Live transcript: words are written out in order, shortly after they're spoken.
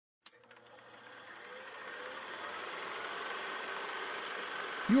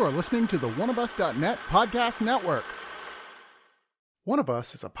You are listening to the oneofus.net podcast network. One of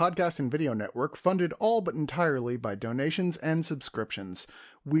Us is a podcast and video network funded all but entirely by donations and subscriptions.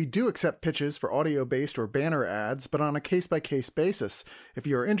 We do accept pitches for audio-based or banner ads, but on a case-by-case basis. If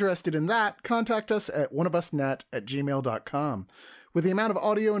you are interested in that, contact us at oneofusnet@gmail.com. With the amount of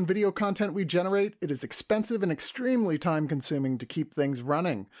audio and video content we generate, it is expensive and extremely time-consuming to keep things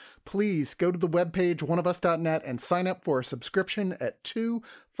running. Please go to the webpage oneofus.net and sign up for a subscription at $2,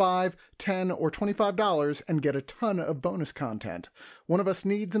 $5, $10, or $25 and get a ton of bonus content. One of Us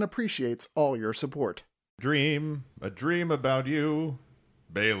needs and appreciates all your support. A dream about you,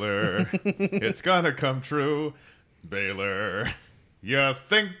 Baylor. It's gonna come true, Baylor. You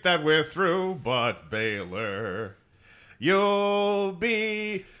think that we're through, but Baylor, you'll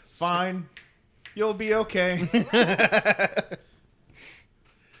be fine. You'll be okay.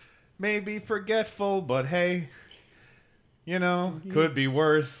 Maybe forgetful, but hey, you know, could be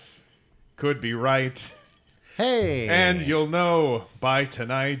worse, could be right. Hey! And you'll know by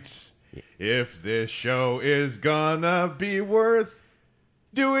tonight if this show is gonna be worth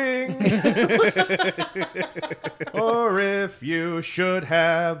doing. Or if you should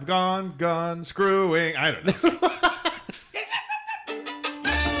have gone screwing. I don't know.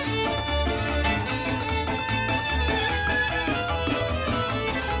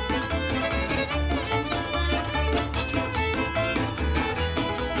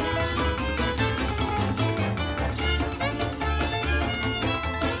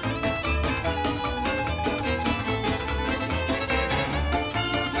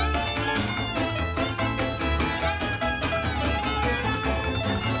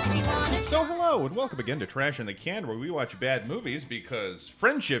 And welcome again to Trash in the Can, where we watch bad movies because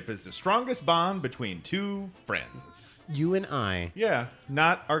friendship is the strongest bond between two friends. You and I. Yeah,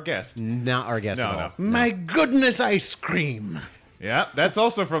 not our guest. Not our guest at all. No. My goodness, ice cream. Yeah, that's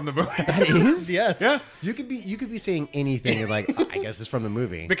also from the movie. That is? Yes. Yeah. You could be saying anything. You're like, I guess it's from the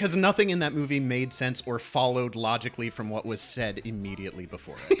movie. Because nothing in that movie made sense or followed logically from what was said immediately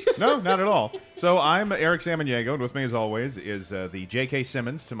before it. No, not at all. So I'm Eric Samaniego, and with me, as always, is the J.K.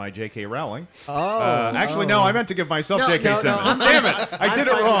 Simmons to my J.K. Rowling. Actually, no, I meant to give myself J.K. Simmons. Damn it, I did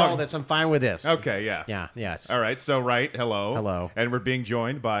it I'm fine with all wrong. this. I'm fine with this. Okay, yeah. Yeah, yes. All right, so hello. Hello. And we're being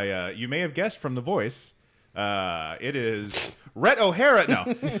joined by, you may have guessed from the voice, it is Rhett O'Hara. No,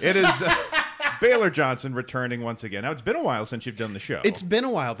 it is Baylor Johnson returning once again. Now, it's been a while since you've done the show. It's been a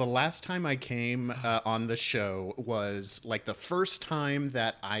while. The last time I came on the show was like the first time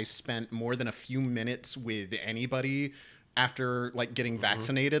that I spent more than a few minutes with anybody after like getting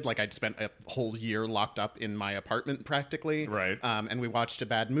vaccinated. Like I'd spent a whole year locked up in my apartment practically. Right. And we watched a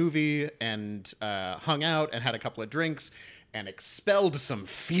bad movie and hung out and had a couple of drinks and expelled some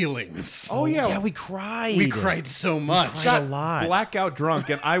feelings. Oh, yeah. Yeah, we cried. We cried so much. Cried a lot. Blackout drunk,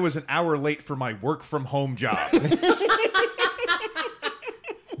 and I was an hour late for my work-from-home job.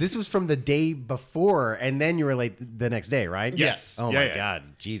 This was from the day before, and then you were late the next day, right? Yes. Oh, Yeah, my yeah. God.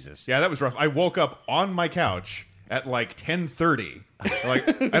 Jesus. Yeah, that was rough. I woke up on my couch at like 10:30,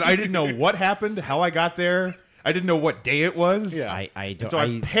 and I didn't know what happened, how I got there. I didn't know what day it was. Yeah. I And don't. so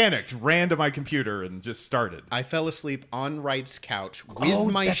I panicked, ran to my computer, and just started. I fell asleep on Wright's couch with Oh,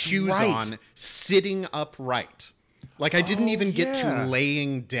 my that's shoes right. on, sitting upright. Like I didn't even get yeah. to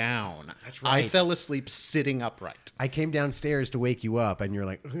laying down. That's I right. fell asleep sitting upright. I came downstairs to wake you up, and you're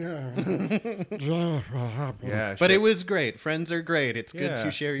like, Yeah, But shit. it was great. Friends are great. It's good Yeah.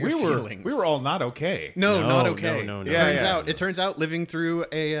 to share your we feelings. were all not okay. No, No, not okay. no. It Yeah, turns yeah. out. It turns out living through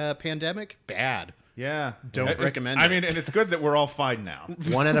a pandemic bad. Yeah. Don't recommend I it. mean, and it's good that we're all fine now.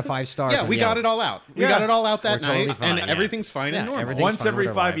 1 out of 5 stars. Yeah, on we Yelp. got it all out. We Yeah. got it all out that We're totally night, fine, and yeah. everything's fine Yeah, and normal. everything's Once fine every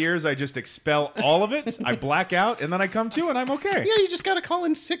with our 5 lives. years, I just expel all of it. I black out, and then I come to, and I'm okay. Yeah, you just got to call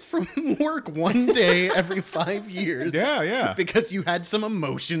in sick from work one day every 5 years. Yeah, yeah. Because you had some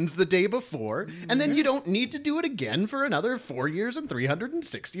emotions the day before, and then you don't need to do it again for another 4 years and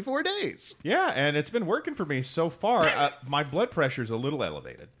 364 days. Yeah, and it's been working for me so far. My blood pressure's a little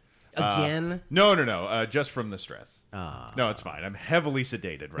elevated. Again? No. Just from the stress. No, it's fine. I'm heavily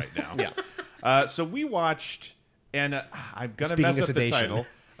sedated right now. Yeah. So we watched, and I'm gonna Speaking mess of up the sedation. title.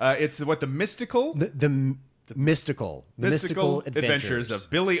 It's the mystical The mystical adventures of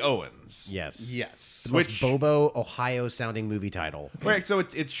Billy Owens. Yes. Yes. The most Bobo, Ohio-sounding movie title. Right, so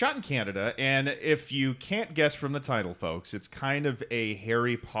it's shot in Canada, and if you can't guess from the title, folks, it's kind of a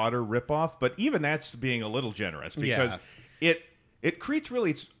Harry Potter ripoff, but even that's being a little generous because it creates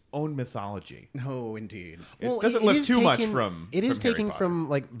really own mythology. No, indeed. It doesn't look is too much taken- from It is from Harry taken Potter. from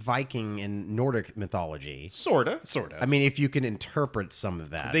like Viking and Nordic mythology. Sorta. Sort of. I mean, if you can interpret some of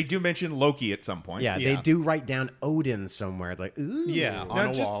that. They do mention Loki at some point. yeah, Yeah. they do write down Odin somewhere. Like, ooh, Yeah, Now, on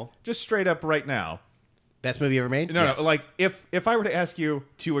a just, wall. just straight up right now. best movie ever made. No, Yes. no. Like if I were to ask you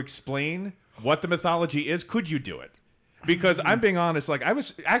to explain what the mythology is, could you do it? Because I'm being honest, like I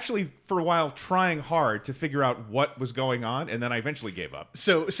was actually for a while trying hard to figure out what was going on, and then I eventually gave up.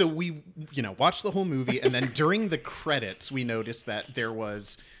 So we watched the whole movie, and then during the credits, we noticed that there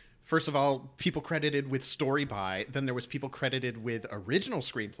was, first of all, people credited with story by, then there was people credited with original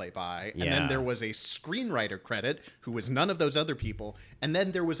screenplay by, and then Yeah. there was a screenwriter credit who was none of those other people, and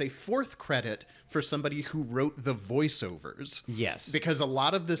then there was a fourth credit for somebody who wrote the voiceovers. Yes. Because a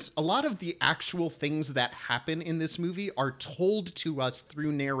lot of the actual things that happen in this movie are told to us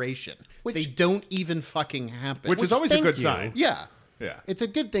through narration. They don't even fucking happen. Which is always a thank good you. sign. yeah. Yeah. It's a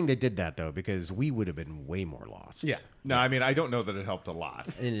good thing they did that though, because we would have been way more lost. Yeah. No, I mean I don't know that it helped a lot.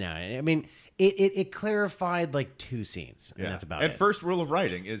 No, I mean it clarified like 2 scenes, and that's about and it. first rule of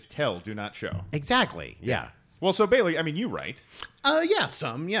writing is tell, do not show. Exactly. Yeah. Well, so Bailey, I mean you write. Yeah,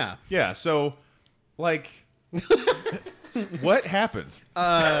 yeah. Yeah, so like what happened?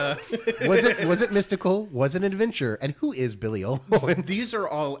 Was it mystical? Was it an adventure? And who is Billy Owens? These are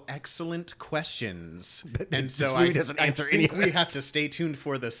all excellent questions, and this so movie doesn't answer any think of we it. have to stay tuned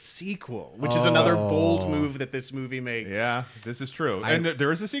for the sequel, which is another bold move that this movie makes. Yeah, this is true. And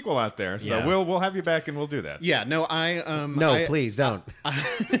there is a sequel out there. So Yeah. we'll have you back and we'll do that. Yeah, no, Please don't.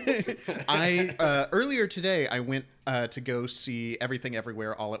 I earlier today I went to go see Everything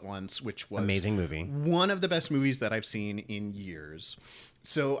Everywhere All at Once, which was Amazing movie. one of the best movies that I've seen in years.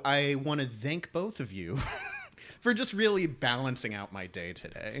 So I want to thank both of you for just really balancing out my day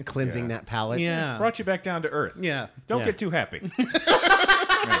today. Cleansing that palate. Yeah. Brought you back down to earth. Yeah. Don't Yeah. get too happy.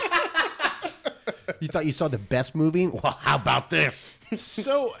 You thought you saw the best movie? Well, how about this?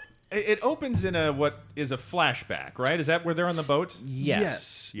 So it opens in what is a flashback, right? Is that where they're on the boat?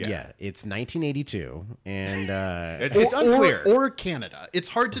 Yes. Yeah. Yeah. It's 1982, and It's unclear. Or Canada. It's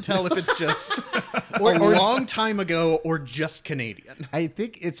hard to tell if it's just a long time ago or just Canadian. I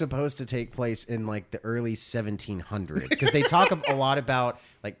think it's supposed to take place in like the early 1700s because they talk a lot about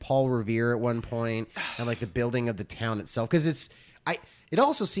like Paul Revere at one point and like the building of the town itself. Because it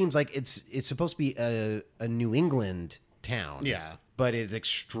also seems like it's supposed to be a New England town. Yeah. But it's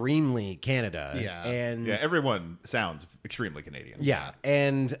extremely Canada. Yeah. And Yeah, everyone sounds extremely Canadian. yeah.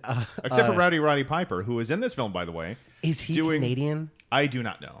 And Except for Rowdy Roddy Piper, who is in this film, by the way. is he doing- Canadian? I do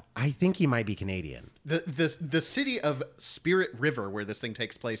not know. I think he might be Canadian. The city of Spirit River, where this thing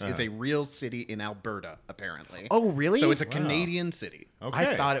takes place, is a real city in Alberta, apparently. Oh, really? So it's a Canadian city. Okay.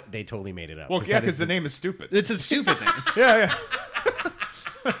 I thought they totally made it up. Well, yeah, that because is the name is stupid. It's a stupid name. Yeah,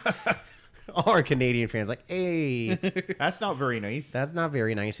 all our Canadian fans like, hey, That's not very nice. that's not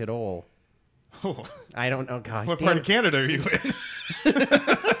very nice at all. Oh, I don't know. God, what damn part it. of Canada are you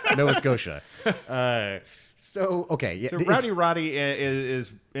in? Nova Scotia. So okay, yeah, So it's- Rowdy Roddy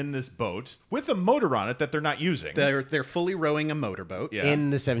is in this boat with a motor on it that they're not using. They're fully rowing a motorboat. Yeah.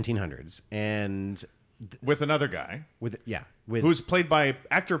 in the 1700s, and with another guy with who's played by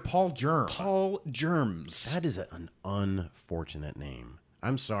actor Paul Germ. Paul Germs. that is an unfortunate name.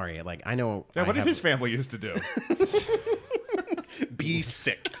 I'm sorry. Like I know. Yeah, I what did have- his family used to do? Be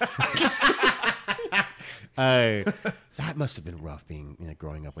sick. That must have been rough being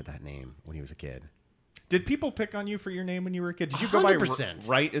growing up with that name when he was a kid. Did people pick on you for your name when you were a kid? Did you go by 100%.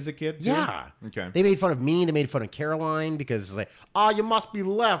 right as a kid? Too? Yeah. Okay. They made fun of me. They made fun of Caroline because it's like, oh, you must be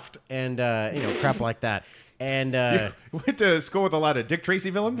left, and crap like that. And Went to school with a lot of Dick Tracy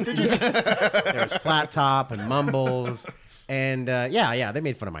villains, did you? there was Flat Top and Mumbles, and they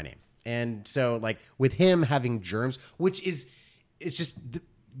made fun of my name. And so, like with him having germs, which is, it's just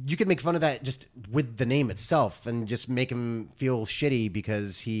you can make fun of that just with the name itself, and just make him feel shitty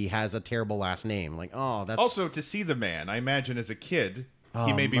because he has a terrible last name. Like, oh, that's Also, to see the man, I imagine as a kid, he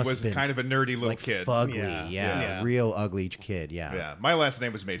Oh, maybe must was have been kind of a nerdy little like kid. fugly, Yeah. Yeah. real ugly kid, yeah. Yeah, my last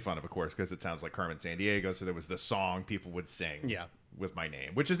name was made fun of course, because it sounds like Carmen Sandiego. So there was the song people would sing Yeah. with my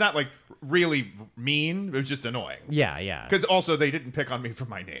name, which is not like really mean. It was just annoying. Yeah. Because also they didn't pick on me for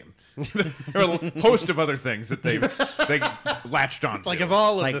my name. There are a host of other things that they latched on. Like of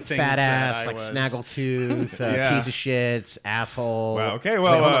all of Like the things fat that ass, I like was- snaggletooth, Yeah. piece of shit, asshole. Wow, okay, Wait,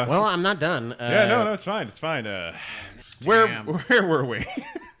 well, hold on. Well, I'm not done. Yeah, no, it's fine. It's fine. Where were we?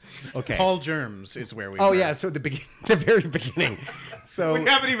 Okay. Paul Germs is where we Oh were. yeah, so the very beginning. So We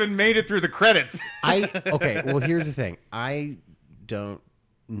haven't even made it through the credits. okay. Well, here's the thing. I don't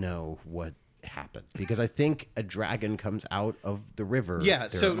know what happened? Because I think a dragon comes out of the river. Yeah,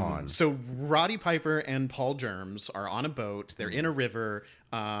 they're on. so Roddy Piper and Paul Germs are on a boat. They're in a river,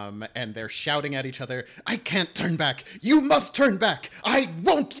 and they're shouting at each other. I can't turn back. You must turn back. I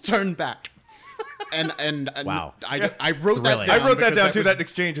won't turn back. And Wow. I wrote that Thrilling. down. I wrote that because down too. was That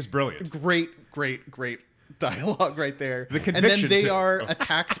exchange is brilliant. great dialogue right there. The and then conviction, they too. are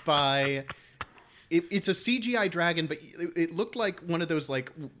attacked by. It's a CGI dragon, but it looked like one of those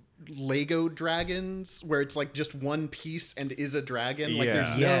like Lego dragons where it's like just one piece and is a dragon. Like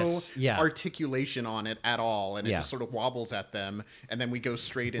there's Yes. no Yeah. articulation on it at all, and it Yeah. just sort of wobbles at them. And then we go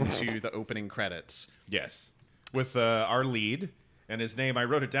straight into the opening credits. Yes, with our lead. And his name, I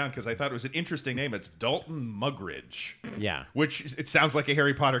wrote it down because I thought it was an interesting name. It's Dalton Mugridge. Yeah. Which it sounds like a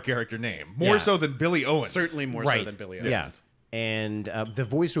Harry Potter character name. More Yeah. so than Billy Owens. Certainly more so than Billy Owens. Yeah. And the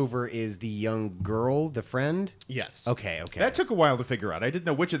voiceover is the young girl, the friend. Yes. Okay. That took a while to figure out. I didn't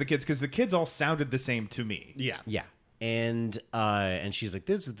know which of the kids, because the kids all sounded the same to me. Yeah. Yeah. And she's like,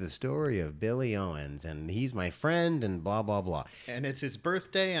 this is the story of Billy Owens, and he's my friend, and blah, blah, blah. And it's his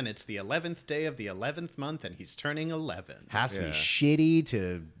birthday, and it's the 11th day of the 11th month, and he's turning 11. Has to be Yeah. shitty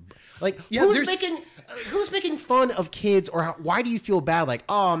to... Like, Yeah, who's making fun of kids, or why do you feel bad? Like,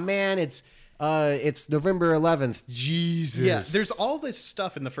 oh, man, it's November 11th. Jesus. Yeah, there's all this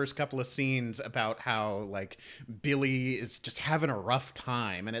stuff in the first couple of scenes about how like Billy is just having a rough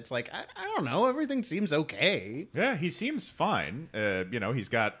time, and it's like I don't know, everything seems okay. Yeah, he seems fine. He's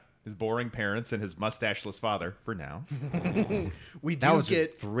got his boring parents and his mustacheless father for now. We do That was a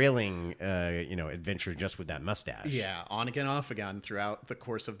get thrilling, adventure just with that mustache. on again, off again throughout the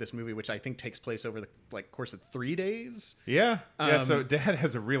course of this movie, which I think takes place over the course of 3 days. Yeah. So Dad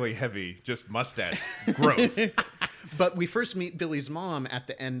has a really heavy just mustache growth. But we first meet Billy's mom at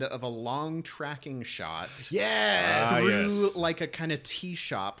the end of a long tracking shot. Yes. Through yes. like a kind of tea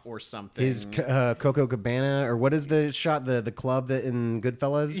shop or something. His Coco Cabana, or what is the shot, the club that in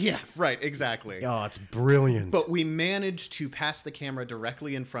Goodfellas? Yeah, right, exactly. Oh, it's brilliant. But we managed to pass the camera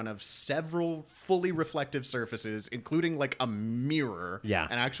directly in front of several fully reflective surfaces, including like a mirror, Yeah.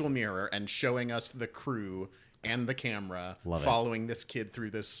 an actual mirror, and showing us the crew and the camera Love it. following this kid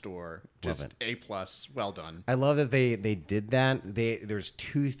through this store. Just it. A+, well done. I love that they did that. There's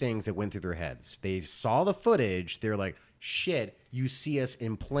two things that went through their heads. They saw the footage. They're like, shit, you see us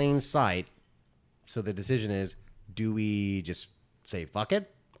in plain sight. So the decision is, do we just say fuck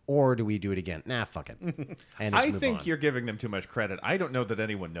it? Or do we do it again? Nah, fuck it. And just I move think on. you're giving them too much credit. I don't know that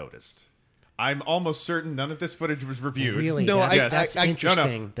anyone noticed. I'm almost certain none of this footage was reviewed. Really? No, That's I-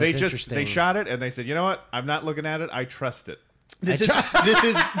 interesting. No. That's They interesting. shot it and they said, you know what? I'm not looking at it. I trust it. This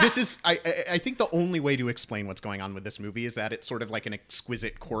is I think the only way to explain what's going on with this movie is that it's sort of like an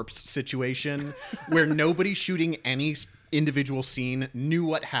exquisite corpse situation where nobody shooting any individual scene knew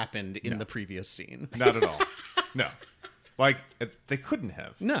what happened in the previous scene. Not at all. No. Like, they couldn't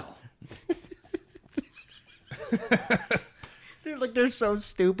have. No. They're so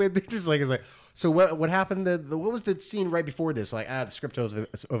stupid. They're just like, it's like, so what happened? What was the scene right before this? Like, the script was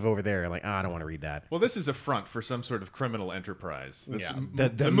over there. Like, I don't want to read that. Well, this is a front for some sort of criminal enterprise. This, Yeah.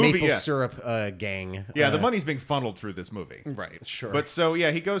 The movie, maple yeah. syrup gang. Yeah, the money's being funneled through this movie. Right. Sure. But so,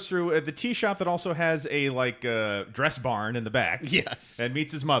 yeah, he goes through the tea shop that also has a, dress barn in the back. Yes. And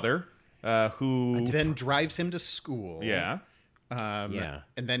meets his mother, who... Then drives him to school. Yeah. Yeah.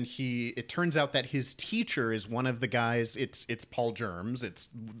 And then it turns out that his teacher is one of the guys. It's Paul Germs. It's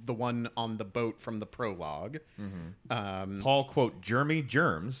the one on the boat from the prologue. Paul, quote, Jeremy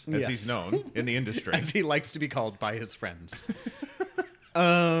Germs, as Yes. he's known in the industry. As he likes to be called by his friends.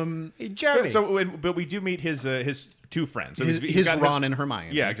 Hey, Jeremy. But we do meet his two friends. So His he's got Ron and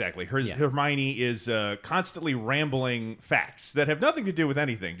Hermione. Yeah, exactly. Hermione is constantly rambling facts that have nothing to do with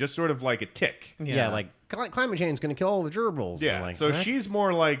anything, just sort of like a tick. yeah, like climate change is going to kill all the gerbils. Yeah, I'm like, so what? she's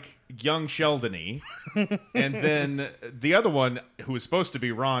more like young Sheldon-y. And then the other one, who is supposed to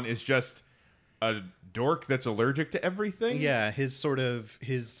be Ron, is just a dork that's allergic to everything. Yeah,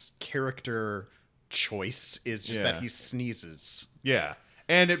 his character choice is just Yeah. that he sneezes. Yeah.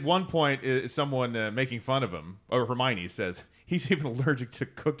 And at one point, someone making fun of him, or Hermione says, he's even allergic to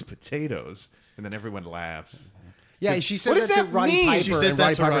cooked potatoes. And then everyone laughs. Yeah, she says What does that to that Roddy mean? Piper. She says and that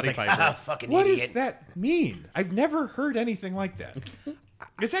Roddy to Piper's Roddy like, Piper. ah, fucking What idiot. does that mean? I've never heard anything like that.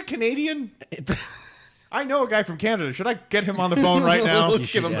 Is that Canadian? I know a guy from Canada. Should I get him on the phone right now?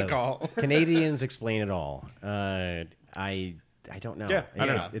 Let's give him Yeah. the call. Canadians explain it all. I don't know. Yeah, I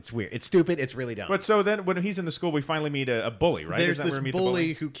don't know. It's weird. It's stupid. It's really dumb. But so then when he's in the school, we finally meet a bully, right? There's Isn't that this where we meet the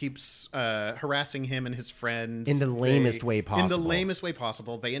bully who keeps harassing him and his friends In the lamest way In the possible. lamest way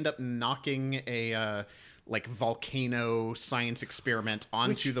possible. They end up knocking a like volcano science experiment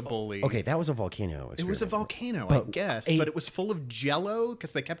onto the bully. Okay, that was a volcano. It was a experiment. volcano, But I guess, a- but it was full of Jello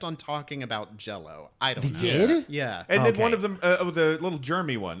because they kept on talking about Jello. I don't know. did? Yeah. And then Okay. one of them, the little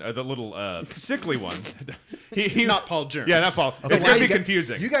germy one, the little sickly one. he Not Paul Germs. Yeah, not Paul. Okay, It's now gonna be you guys-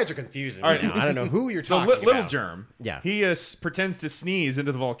 confusing. You guys are confusing All me right. now. I don't know who you're So talking little about. germ. Yeah. He pretends to sneeze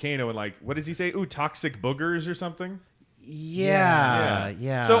into the volcano and like, what does he say? Ooh, toxic boogers or something.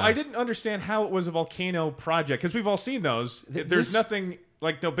 Yeah. So I didn't understand how it was a volcano project because we've all seen those. There's this- nothing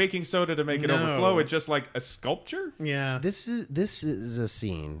like no baking soda to make it No. overflow. It's just like a sculpture. Yeah. This is a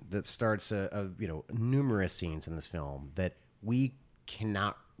scene that starts numerous scenes in this film that we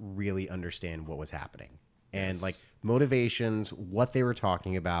cannot really understand what was happening and like motivations, what they were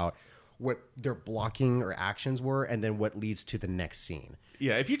talking about, what their blocking or actions were, and then what leads to the next scene.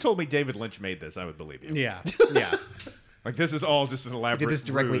 Yeah, if you told me David Lynch made this, I would believe you. Yeah. Yeah. Like this is all just an elaborate. Did this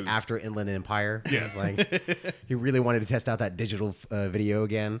directly ruse. after Inland Empire. Yes. Like he really wanted to test out that digital video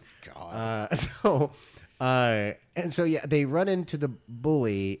again. God. And so yeah, they run into the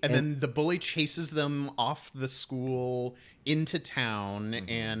bully, And then the bully chases them off the school into town,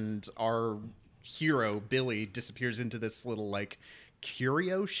 and our hero, Billy, disappears into this little, like,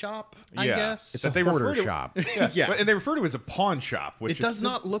 curio shop, I Yeah. guess. it's that a they hoarder refer to- shop. Yeah. But- and they refer to it as a pawn shop, which It does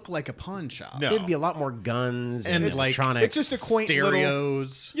not look like a pawn shop. No. It'd be a lot more guns and, And, like, electronics. it's just a quaint little.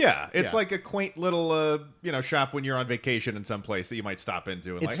 Stereos. Yeah, it's Yeah. like a quaint little shop when you're on vacation in some place that you might stop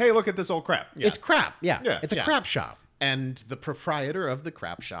into and like, It's- hey, look at this old crap. It's crap. Yeah. Yeah. It's a Yeah. crap shop. And the proprietor of the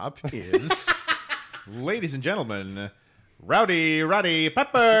crap shop is... Ladies and gentlemen, Rowdy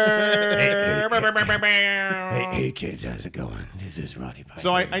Pepper. Hey kids, how's it going? This is Roddy Piper.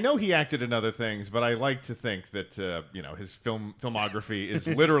 So I know he acted in other things, but I like to think that his filmography is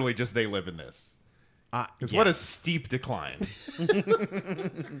literally just They Live in This. Because what a steep decline.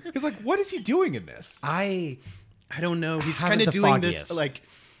 Because like, what is he doing in this? I I don't know. He's Haven't kind of the doing this foggiest. like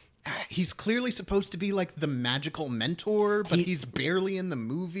he's clearly supposed to be like the magical mentor, but he's barely in the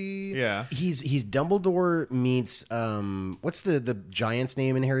movie. Yeah. he's Dumbledore meets what's the giant's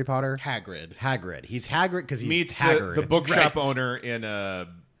name in Harry Potter? Hagrid. He's Hagrid because he's Meets Haggard. the bookshop Right. owner in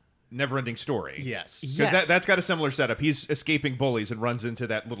Neverending Story. Yes. Because Yes. that's got a similar setup. He's escaping bullies and runs into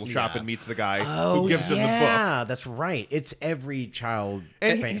that little shop Yeah. and meets the guy Oh, who gives him the book. yeah, that's right. It's every child.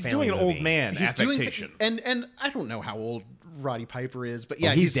 And fa- he's family doing an old movie. man He's affectation. and I don't know how old Roddy Piper is, but Oh,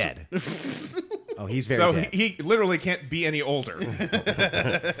 yeah, he's dead. Oh, he's very So dead. he literally can't be any older.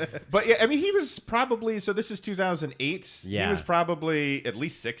 But yeah, I mean, he was probably, so this is 2008. Yeah. He was probably at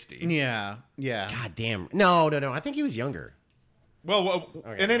least 60. Yeah. God damn. No. I think he was younger. Well,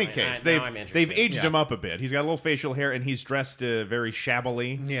 in any now case, I'm interested. they've aged Yeah. him up a bit. He's got a little facial hair, and he's dressed very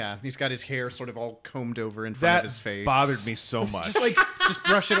shabbily. Yeah, he's got his hair sort of all combed over in front That of his face. bothered me so much. Just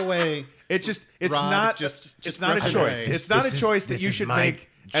brush it away. It's Rod, not just it's not a brush it choice. away. It's not This a is- choice that this you is should my make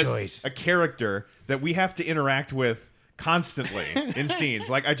as choice. a character that we have to interact with constantly in scenes.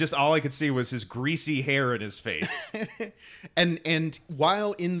 Like all I could see was his greasy hair in his face. And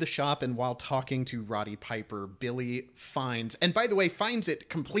while in the shop and while talking to Roddy Piper, Billy finds, and by the way, finds it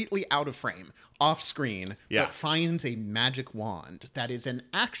completely out of frame, off screen, Yeah. but finds a magic wand that is an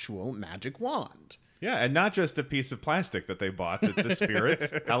actual magic wand. Yeah, and not just a piece of plastic that they bought at the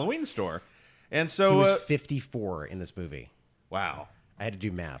Spirit Halloween store. And so He was 54 in this movie. wow. I had to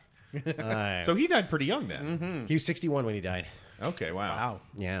do math. So he died pretty young then. He was 61 when he died. Okay, wow.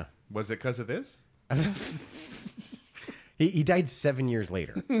 Yeah. Was it because of this? He died 7 years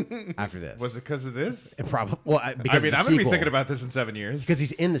later after this. Was it because of this? Probably. I Because mean, of I'm the going to be sequel. thinking about this in 7 years. because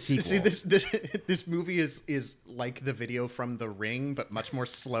he's in the sequel. See, this movie is like the video from The Ring, but much more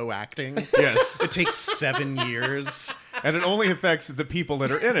slow acting. Yes. It takes 7 years. And it only affects the people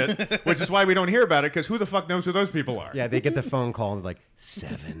that are in it, which is why we don't hear about it, because who the fuck knows who those people are? Yeah, they get the phone call and they're like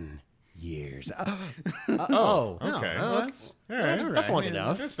 7 years. Okay. Well, that's, all right, that's, all that's right. long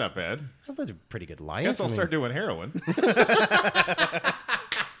enough. That's not bad. I've lived a pretty good life. Guess I'll I mean, start doing heroin.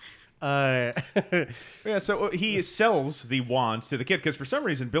 Yeah, so he sells the wand to the kid because for some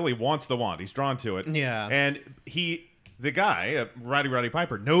reason Billy wants the wand. He's drawn to it. Yeah. And the guy, Roddy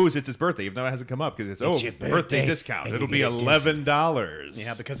Piper, knows it's his birthday, even though it hasn't come up because it's your birthday birthday, discount. and It'll you be get a $11.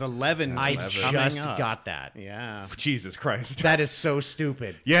 Yeah, because 11 I keeps coming just up. got that. Yeah. Jesus Christ. That is so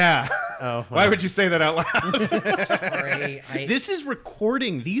stupid. Yeah. Oh, Why would you say that out loud? Sorry. This is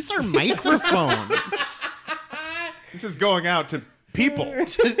recording. These are microphones. This is going out to people.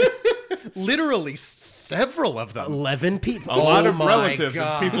 Literally several of them. 11 people. A lot of my relatives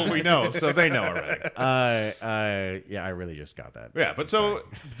God. and people we know, so they know already. Yeah, I really just got that. Yeah, but so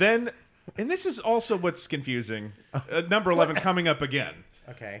then, and this is also what's confusing. Number 11 coming up again.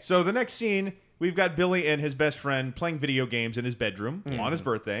 Okay. So the next scene, we've got Billy and his best friend playing video games in his bedroom on his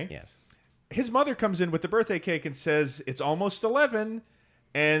birthday. Yes. His mother comes in with the birthday cake and says it's almost 11,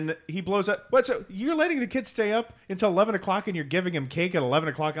 and he blows up. What? So you're letting the kid stay up until 11 o'clock, and you're giving him cake at 11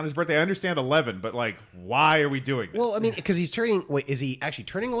 o'clock on his birthday? I understand 11, but like, why are we doing this? Well, I mean, because he's turning. Wait, is he actually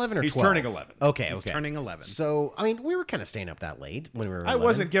turning 11 or 12? He's turning 11. Okay, He's turning 11. So, I mean, we were kind of staying up that late when we were. I 11.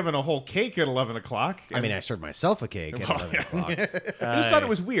 wasn't given a whole cake at 11 o'clock. I mean, I served myself a cake at 11 o'clock. I just thought it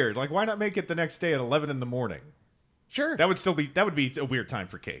was weird. Like, why not make it the next day at 11 in the morning? Sure. That would be a weird time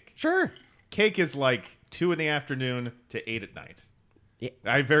for cake. Sure. Cake is like 2 in the afternoon to 8 at night. Yeah.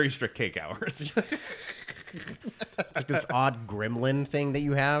 I have very strict cake hours. It's like this odd gremlin thing that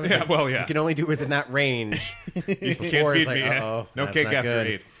you have. It's Yeah, like, well, yeah. You can only do it within that range. People can't Or it's feed like, me. uh-oh, No that's cake not after good.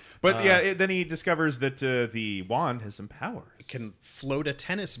 8. But then he discovers that the wand has some powers. Can float a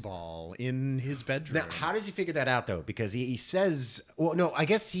tennis ball in his bedroom. Now, how does he figure that out, though? Because he says, well, no, I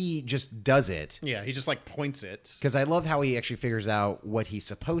guess he just does it. Yeah, he just like points it. Because I love how he actually figures out what he's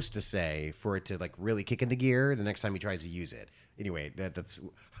supposed to say for it to like really kick into gear the next time he tries to use it. Anyway, that's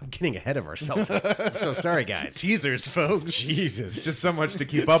I'm getting ahead of ourselves. I'm so sorry, guys. Teasers, folks. Jesus. It's just so much to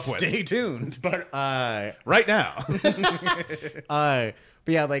keep up with. Stay tuned. But Right now. but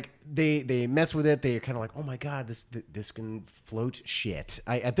yeah, like they mess with it. They're kind of like, oh my god, this can float shit.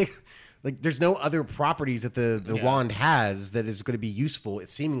 I think like there's no other properties that the wand has that is going to be useful.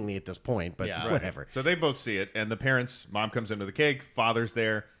 It's seemingly at this point, but Yeah. whatever. So they both see it, and the parents, mom comes into the cake, father's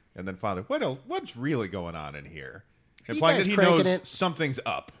there, and then father, what's really going on in here? Implying guys that he cranking knows it. something's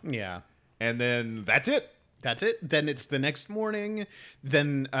up. Yeah. And then that's it. That's it. Then it's the next morning.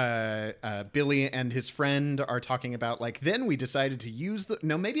 Then Billy and his friend are talking about like. Then we decided to use the.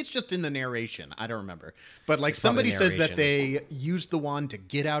 No, maybe it's just in the narration. I don't remember. But like somebody probably says that narration. they used the wand to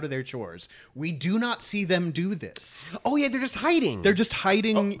get out of their chores. We do not see them do this. Oh yeah, they're just hiding. They're just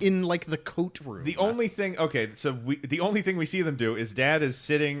hiding in like the coat room. The only thing, the only thing we see them do is Dad is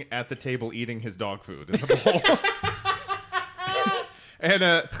sitting at the table eating his dog food in the bowl. And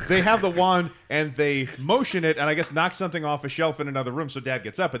they have the wand, and they motion it, and I guess knock something off a shelf in another room, so Dad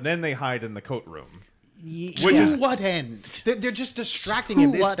gets up, and then they hide in the coat room. Which to what end? They're just distracting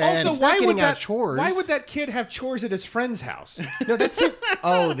him. It's, what end? it's not getting out that chores. Why would that kid have chores at his friend's house? No, that's it.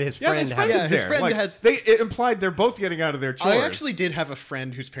 Oh, his Yeah, friend. his friend had- is his there. friend Like, has- it implied they're both getting out of their chores. I actually did have a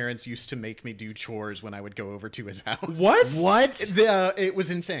friend whose parents used to make me do chores when I would go over to his house. What? It was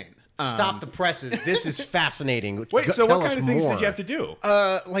insane. Stop the presses. This is fascinating. Wait, so Tell what us kind of things more. did you have to do?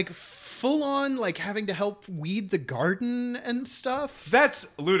 Like full on, like having to help weed the garden and stuff. That's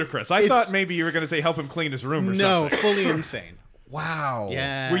ludicrous. I thought maybe you were going to say help him clean his room or No, something. fully insane. Wow.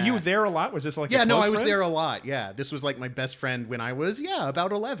 Yeah. Were you there a lot? Was this like Yeah, a no, close I was friend? there a lot. Yeah, this was like my best friend when I was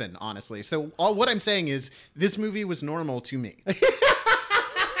about 11, honestly. So what I'm saying is this movie was normal to me.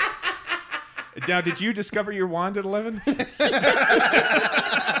 Now, did you discover your wand at 11?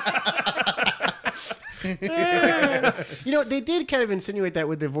 You know, they did kind of insinuate that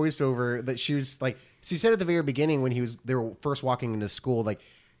with the voiceover that she was like, she said at the very beginning when they were first walking into school, like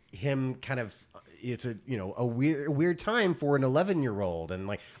him kind of, it's a weird time for an 11-year-old and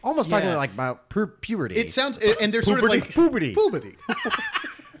like almost talking Yeah. like about puberty. It sounds, and they're sort of like Puberty.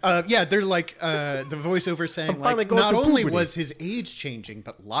 Yeah, they're like the voiceover saying finally like going not to only puberty. was his age changing,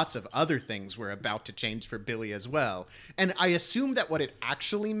 but lots of other things were about to change for Billy as well. And I assumed that what it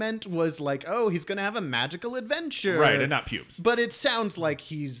actually meant was like, oh, he's gonna have a magical adventure, Right, and not pubes. But it sounds like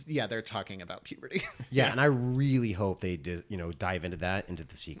they're talking about puberty. Yeah, and I really hope they dive into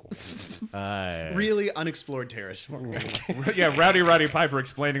the sequel. Really unexplored territory. Yeah, Rowdy Piper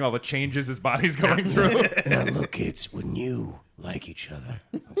explaining all the changes his body's going through. Now look, kids, when you like each other,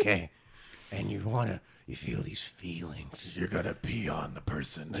 okay, and you feel these feelings. You're going to pee on the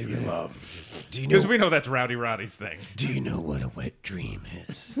person that you love. Do you Because know? we know that's Roddy's thing. Do you know what a wet dream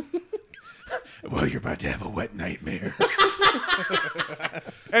is? Well, you're about to have a wet nightmare.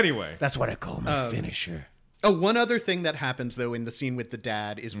 Anyway. That's what I call my finisher. Oh, one other thing that happens though in the scene with the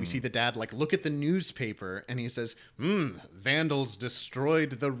dad is we see the dad like look at the newspaper and he says, vandals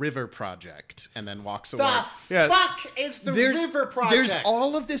destroyed the river project, and then walks away. Yeah. Fuck! It's the river project. There's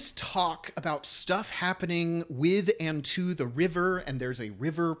all of this talk about stuff happening with and to the river, and there's a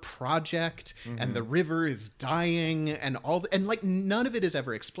river project, and the river is dying, and and like none of it is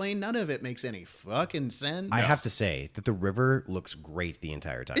ever explained. None of it makes any fucking sense. I have to say that the river looks great the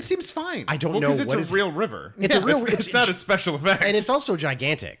entire time. It seems fine. I don't Well, know because what it's is a real river. It's a real. It's not a special effect. and it's also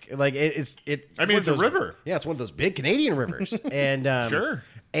gigantic. Like it's. I mean, one it's of a those- river. Yeah, it's one of those big Canadian rivers. And Sure.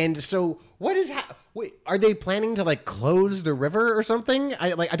 And so, what is Wait, are they planning to like close the river or something? I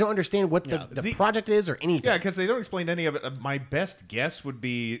don't understand what the project is or anything. Yeah, because they don't explain any of it. My best guess would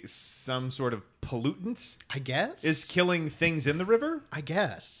be some sort of pollutant. I guess Is killing things in the river. I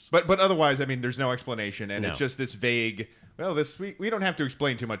guess. But otherwise, I mean, there's no explanation, and No. it's just this vague. Well, we don't have to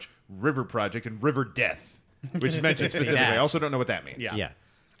explain too much. River project and river death, which is mentioned specifically. I also don't know what that means. Yeah.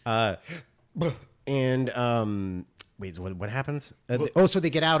 And wait, so what happens? So they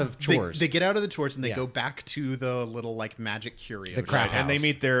get out of chores. They get out of the chores and they Yeah. go back to the little like magic curio. The crap shop. And they house.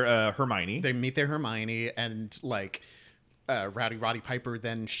 meet their Hermione. They meet their Hermione and like Roddy Piper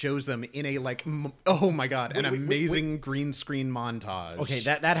then shows them in a like oh my god, an amazing green screen montage. Okay,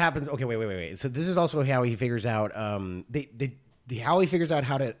 that happens. Okay, wait. So this is also how he figures out how he figures out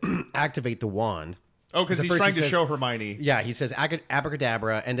how to activate the wand. Oh, because at he's first trying he to says- show Hermione. Yeah, he says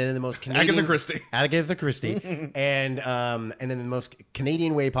abracadabra, and then in the most Canadian Agatha Christie. and then in the most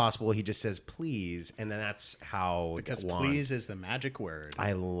Canadian way possible, he just says please, and then that's how because wand. please is the magic word.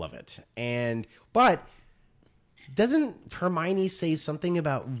 I love it. But doesn't Hermione say something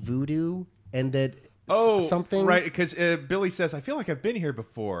about voodoo and that something right, because Billy says, I feel like I've been here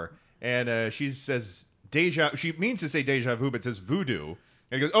before. And she says she means to say deja vu, but says voodoo.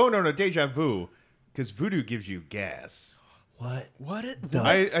 And he goes, oh, no, deja vu. Because voodoo gives you gas. What the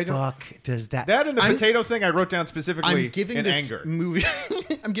I don't- fuck does that? That and the potato thing I wrote down specifically I'm giving in this anger. movie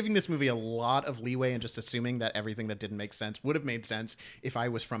I'm giving this movie a lot of leeway and just assuming that everything that didn't make sense would have made sense if I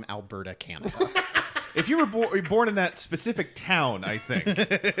was from Alberta, Canada. If you were born in that specific town, I think.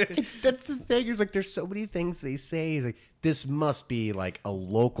 That's the thing. Is like there's so many things they say. Is like this must be like a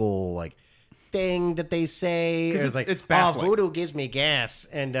local like thing that they say. It's like baffling. voodoo gives me gas,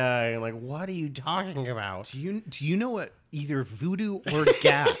 and you're like, what are you talking about? Do you know what either voodoo or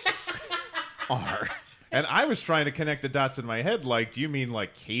gas are? And I was trying to connect the dots in my head. Like, do you mean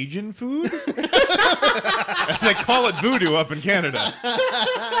like Cajun food? And they call it voodoo up in Canada.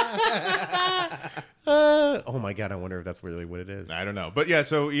 Oh my god, I wonder if that's really what it is. I don't know. But yeah,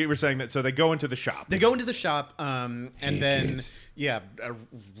 so you were saying that. So they go into the shop. They go into the shop, and then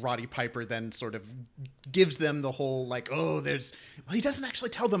Roddy Piper then sort of gives them the whole like, he doesn't actually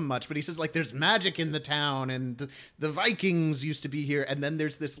tell them much, but he says like, there's magic in the town, and the Vikings used to be here, and then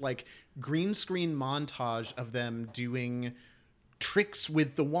there's this like green screen montage of them doing tricks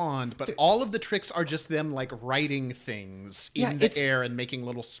with the wand, but all of the tricks are just them like writing things in the air and making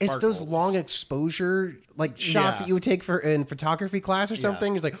little sparkles. It's those long exposure like shots that you would take in photography class or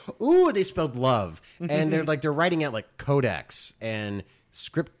something. It's like, ooh, they spelled love, and they're writing out like codex and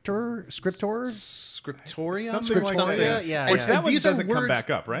scriptorium, Something like that. Yeah. Which that one These are doesn't come words- back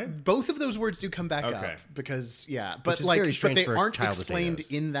up, right? Both of those words do come back Okay. up because Which is very strange they for a aren't child to say explained those.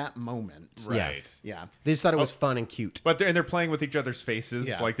 in that moment. Right. Yeah. They just thought it was fun and cute. But they're playing with each other's faces.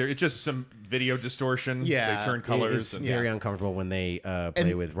 Yeah. Like it's just some video distortion. Yeah. They turn It's colors. And, very uncomfortable when they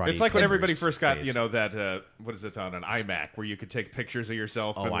play with Roddy. It's like when everybody Piper's first got, face. that, what is it, on an iMac, where you could take pictures of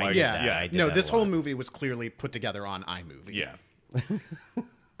yourself. Oh, and I like, did that. I did No, that this a whole lot. movie was clearly put together on iMovie. Yeah.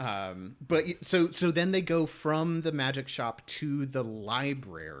 But so then they go from the magic shop to the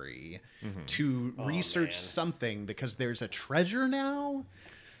library to research something because there's a treasure now.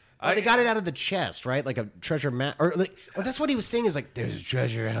 Oh, they got it out of the chest, right? Like a treasure map, or like, well, that's what he was saying. Is like there's a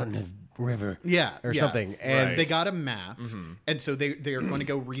treasure out in the river, or something. And Right. they got a map, and so they are going to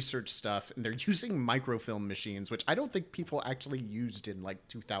go research stuff, and they're using microfilm machines, which I don't think people actually used in like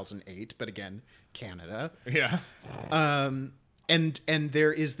 2008. But again, Canada. Yeah. And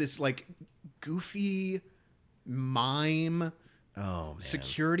there is this like goofy mime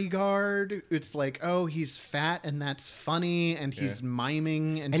security guard. It's like, oh, he's fat and that's funny, and he's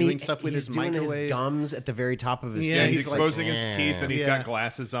miming and doing stuff with he's his doing microwave. his gums at the very top of his Yeah, Yeah, teeth. he's he's like, exposing his teeth, and he's Yeah. got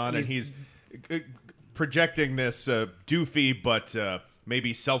glasses on, and he's projecting this doofy but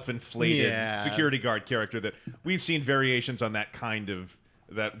maybe self-inflated Yeah. security guard character that we've seen variations on that kind of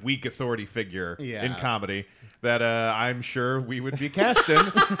that weak authority figure Yeah. in comedy that I'm sure we would be cast in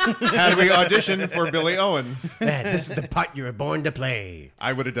had we auditioned for Billy Owens. Man, this is the part you were born to play.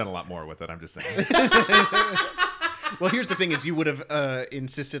 I would have done a lot more with it, I'm just saying. Well, here's the thing: is you would have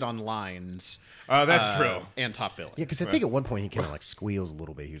insisted on lines. That's true. And Top Billy. Yeah, because I think at one point he kind of like squeals a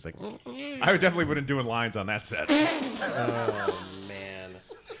little bit. He was like, I definitely wouldn't doing lines on that set. "Oh man."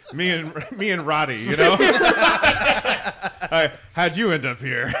 Me and Roddy, you know? How'd you end up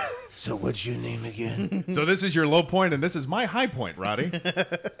here? So what's your name again? So this is your low point, and this is my high point, Roddy.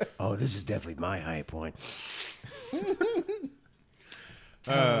 Oh, this is definitely my high point.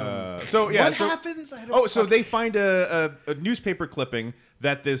 So yeah, What so, happens? I don't oh, so they find a newspaper clipping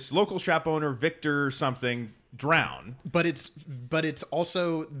that this local shop owner, Victor something, drown. But it's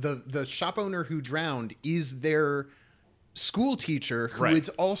also the shop owner who drowned is their school teacher, who Right. is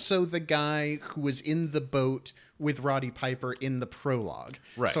also the guy who was in the boat with Roddy Piper in the prologue.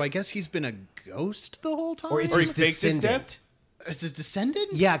 Right. So I guess he's been a ghost the whole time. Or it's Or he his faked his descendant. death? It's a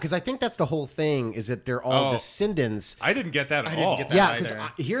descendant. Yeah, because I think that's the whole thing, is that they're all Oh. descendants. I didn't get that at I didn't all. get that. Yeah, because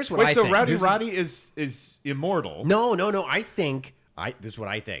either. here's what Wait, I so think. Rowdy This is- Roddy is immortal? No. I think this is what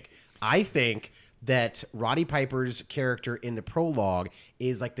I think. I think that Roddy Piper's character in the prologue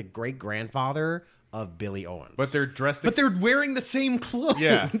is like the great grandfather of Billy Owens. But they're dressed. But they're wearing the same clothes.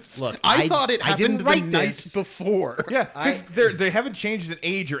 Yeah. Look, I I- thought it I happened didn't write the night this. before. yeah, because they haven't changed in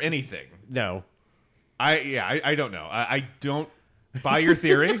age or anything. no. I don't know. I don't buy your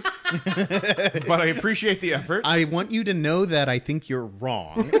theory, but I appreciate the effort. I want you to know that I think you're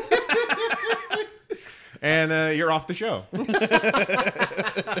wrong. And you're off the show.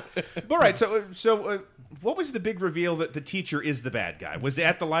 But right, so what was the big reveal that the teacher is the bad guy? Was it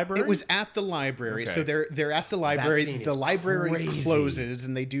at the library? It was at the library. Okay. So they're at the library. scene The is library crazy. closes,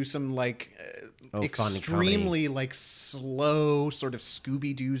 and they do some like funny extremely like slow sort of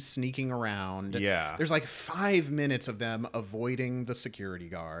Scooby-Doo sneaking around. Yeah. There's like 5 minutes of them avoiding the security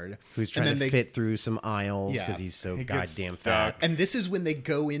guard, Who's and trying then to they fit through some aisles Yeah. because he's so He gets goddamn stuck. fat. And this is when they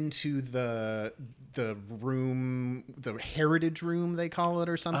go into the room, the heritage room they call it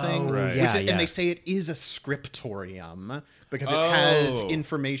or something. Oh, Right. yeah, And they say it is a scriptorium because it has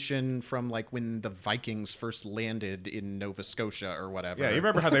information from like when the Vikings first landed in Nova Scotia or whatever. Yeah, you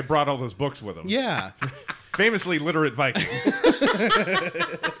remember how they brought all those books with them? Yeah. Famously literate Vikings.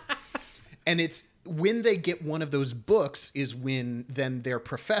 And it's when they get one of those books is when then their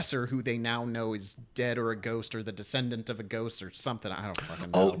professor, who they now know is dead or a ghost or the descendant of a ghost or something. I don't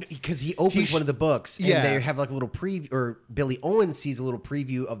fucking know. Oh, because he opens one of the books and Yeah. they have like a little preview, or Billy Owens sees a little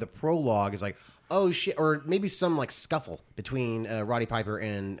preview of the prologue. Is like, oh shit, or maybe some like scuffle between Roddy Piper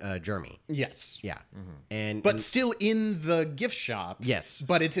and Jeremy. Yes. Yeah, and But still in the gift shop. Yes.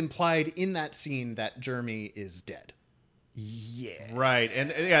 But it's implied in that scene that Jeremy is dead. yeah, Right,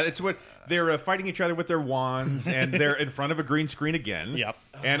 and yeah, it's what they're fighting each other with their wands, and they're in front of a green screen again. Yep.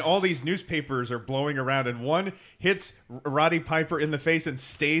 And all these newspapers are blowing around, and one hits Roddy Piper in the face and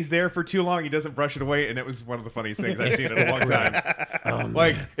stays there for too long. He doesn't brush it away, and it was one of the funniest things I've seen in a long time.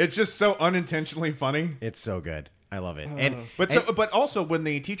 Like, it's just so unintentionally funny. it's so good. I love it. But also when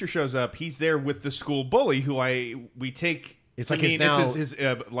the teacher shows up, he's there with the school bully, who we take. It's to like his mean now- it's his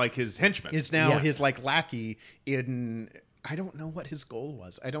like his henchman. Is now Yeah. his like lackey in. I don't know what his goal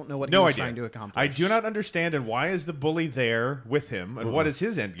was. I don't know what he No was idea. trying to accomplish. I do not understand. And why is the bully there with him? And what is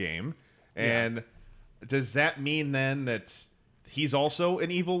his end game? And does that mean then that he's also an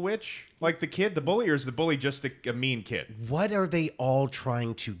evil witch, like the kid, the bully, or is the bully just a mean kid? What are they all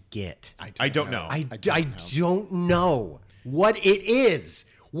trying to get? I don't know. I don't know what it is.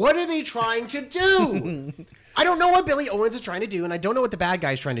 What are they trying to do? I don't know what Billy Owens is trying to do, and I don't know what the bad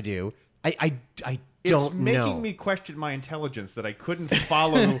guy's trying to do. I It's don't making know. me question my intelligence that I couldn't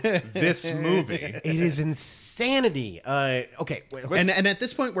follow this movie. It is insanity. Okay, wait, And at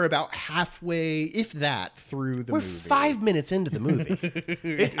this point, we're about halfway, if that, through the we're movie. 5 minutes into the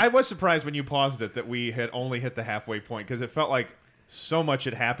movie. I was surprised when you paused it that we had only hit the halfway point, because it felt like so much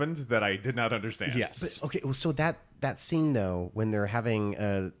had happened that I did not understand. Yes. Okay, well, so that scene though, when they're having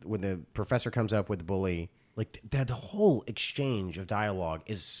when the professor comes up with the bully, like the whole exchange of dialogue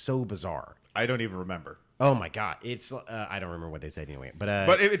is so bizarre. I don't even remember. Oh my god, it's I don't remember what they said anyway. But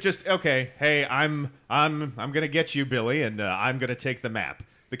But it just okay. Hey, I'm gonna get you, Billy, and I'm gonna take the map.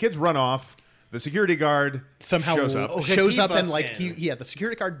 The kids run off. The security guard Somehow shows up. shows he up and busts like in. the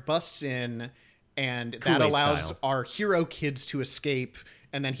security guard busts in, and that Kool-Aid allows style. our hero kids to escape,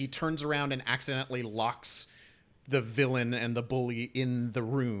 and then he turns around and accidentally locks the villain and the bully in the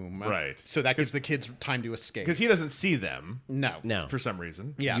room. Right. So that gives the kids time to escape. Because he doesn't see them No. no, for some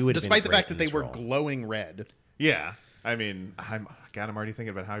reason. Yeah. You would've Despite been the fact great that in they this were role. glowing red. Yeah. I mean, I'm already thinking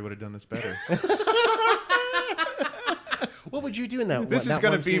about how he would have done this better. what would you do in that? This that is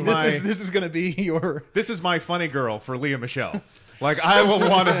gonna one be scene? my- This is going to be your. This is my funny girl for Leah Michelle. Like I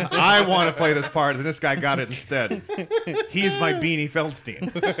want to play this part, and this guy got it instead. He's my Beanie Feldstein.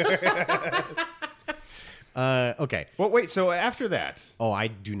 Okay. Well, wait. So after that, Oh, I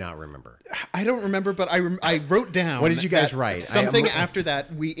do not remember. I don't remember, but I wrote down. What did you guys that write? Something after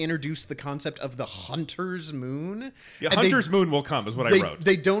that, we introduced the concept of the Hunter's Moon. yeah, And Hunter's Moon will come, is what They, I wrote.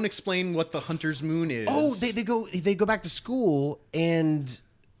 they don't explain what the Hunter's Moon is. Oh, they go back to school, and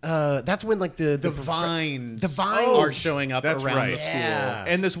that's when like the the vines, the vines are showing up That's around right. the school. Yeah.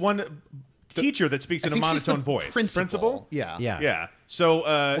 And this one teacher that speaks in a think she's the monotone voice. principal. Yeah. Yeah.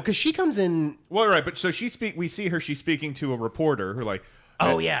 So, Because she comes in. well, right, but so we see her. She's speaking to a reporter who, like,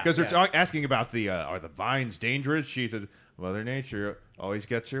 Oh, yeah, because they're asking about are the vines dangerous? She says, Mother Nature always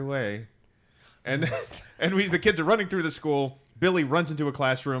gets her way, and the kids are running through the school. Billy runs into a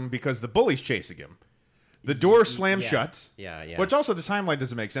classroom because the bully's chasing him. The door slams shut. Yeah. Which also the timeline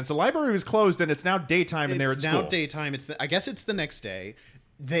doesn't make sense. The library was closed and it's now daytime and they're at It's school. now daytime. I guess it's the next day.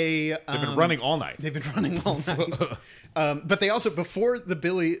 They've been running all night. They've been running all night. But they also before the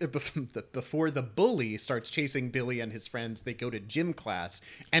bully starts chasing Billy and his friends, they go to gym class,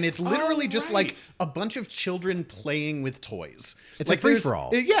 and it's literally just like a bunch of children playing with toys. It's like a free there's- for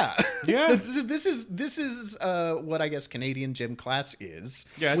all. Yeah, Yeah. this is what I guess Canadian gym class is.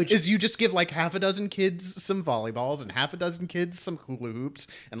 Yeah. Which is you just give like half a dozen kids some volleyballs and half a dozen kids some hula hoops,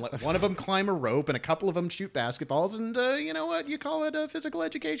 and let one of them climb a rope and a couple of them shoot basketballs, and you know what, you call it physical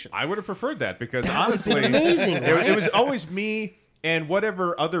education. I would have preferred that because honestly, amazing, right? it was always me and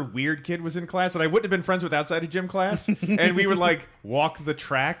whatever other weird kid was in class that I wouldn't have been friends with outside of gym class, and we would like walk the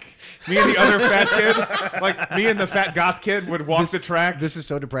track. Me and the other fat kid, like me and the fat goth kid, would walk the track. This is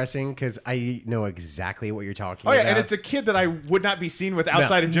so depressing because I know exactly what you're talking Oh yeah, about. and it's a kid that I would not be seen with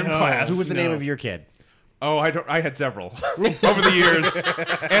outside of gym class. Who was the name of your kid? Oh, I had several over the years.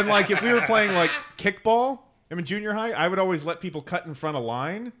 And like if we were playing like kickball, in junior high, I would always let people cut in front of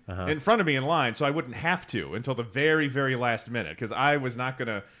line, in front of me in line, so I wouldn't have to until the very, very last minute, because I was not going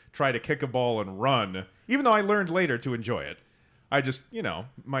to try to kick a ball and run, even though I learned later to enjoy it. I just,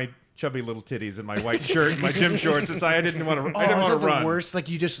 my chubby little titties and my white shirt and my gym shorts, I didn't want to. I didn't want to run. The worst? Like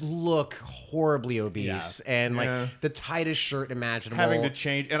you just look horribly obese and like the tightest shirt imaginable. Having to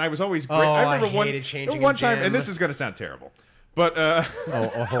change, and I was always great. Oh, I remember hated changing one in time, gym. and this is going to sound terrible, but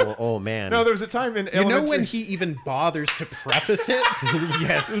oh man. no, there was a time in You elementary. know when he even bothers to preface it?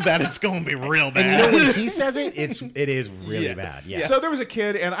 Yes. That it's going to be real And bad. when he says it, it is really Yes. bad. Yeah. So there was a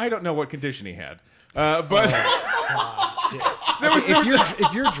kid, and I don't know what condition he had, but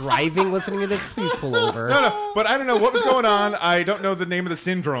If you're driving listening to this, please pull over. no, but I don't know what was going on. I don't know the name of the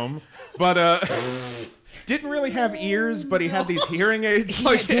syndrome, but didn't really have ears, but he had these hearing aids.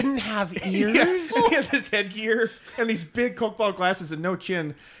 He didn't have ears? He had this headgear and these big Coke ball glasses and no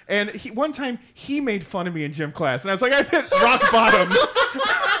chin. And one time he made fun of me in gym class, and I was like, I've hit rock bottom.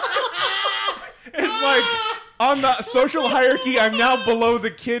 It's like on the social hierarchy, I'm now below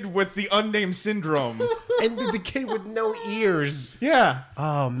the kid with the unnamed syndrome. And the kid with no ears. Yeah.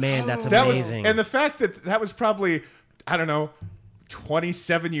 Oh man, that's That was, amazing. and the fact that was probably, I don't know,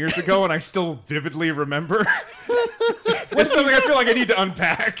 27 years ago, and I still vividly remember. It's something I feel like I need to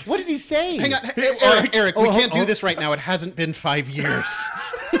unpack. What did he say? Hang on, Eric, we can't do this right now. It hasn't been 5 years.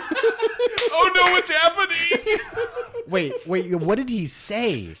 Oh no, what's happening? Wait, what did he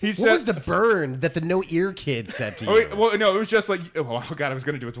say? He what said- was the burn that the no ear kid said to you? Oh, wait, well, no, it was just like, oh god, I was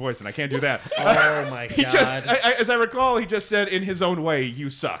going to do its voice, and I can't do that. Oh my god. He just, as I recall, he just said in his own way, "You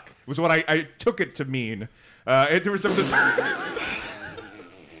suck." Was what I took it to mean. There was some.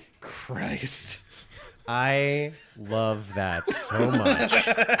 Christ. I love that so much.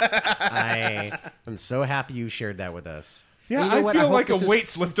 I am so happy you shared that with us. Yeah, And you know I what? feel hope like a this is-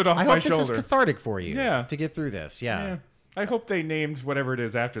 weight's lifted off I my hope this is shoulder. cathartic for you. Yeah. To get through this. Yeah. Yeah. I hope they named whatever it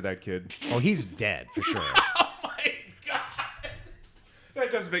is after that kid. Oh, he's dead for sure. Oh my god,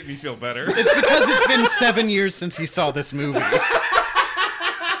 that does make me feel better. It's because it's been 7 years since he saw this movie.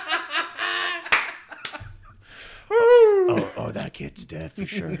 Oh, that kid's dead for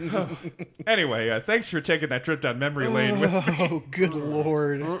sure. Anyway, thanks for taking that trip down memory lane with me. Oh, good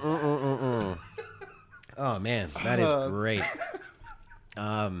lord. Oh man, that is great.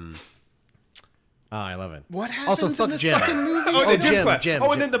 Oh, I love it. What happens Also, in fuck this Jim. fucking movie? Oh, the gym Jim, class. Jim, Oh,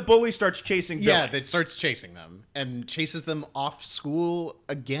 and Jim. then the bully starts chasing Billy. Yeah, that starts chasing them and chases them off school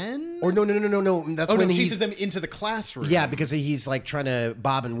again. Or no. That's oh when no, he's chases them into the classroom. yeah, because he's like trying to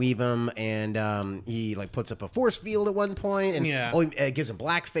bob and weave him, and he like puts up a force field at one point, and Yeah. he gives him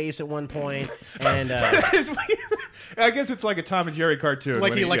blackface at one point, and I guess it's like a Tom and Jerry cartoon. like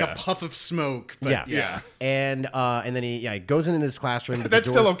when he like yeah. a puff of smoke. But yeah, and then he goes into this classroom. But That's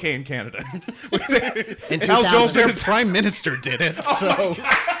the still doors- okay in Canada. And Al 2000 Jolson, prime minister, did it. So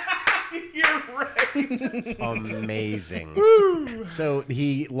You're right. amazing. So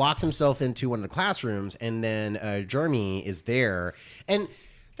he locks himself into one of the classrooms, and then Jeremy is there, and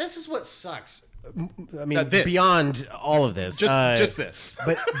this is what sucks. I mean, this. beyond all of this, just this.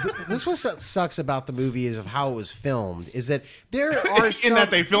 But this was what sucks about the movie is of how it was filmed. Is that there are some, In that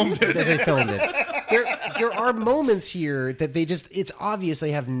they filmed it. that they filmed it. There are moments here that it's obvious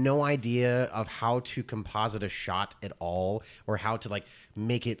they have no idea of how to composite a shot at all, or how to like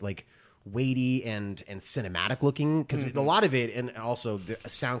make it like weighty and cinematic looking because a lot of it, and also the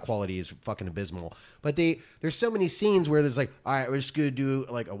sound quality is fucking abysmal. But there's so many scenes where there's like, all right, we're just gonna do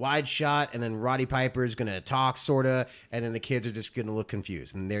like a wide shot, and then Roddy Piper is gonna talk sorta, and then the kids are just gonna look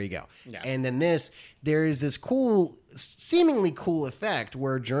confused, and there you go. Yeah. And then there is this seemingly cool effect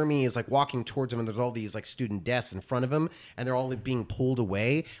where Jeremy is like walking towards him, and there's all these like student desks in front of him, and they're all like, being pulled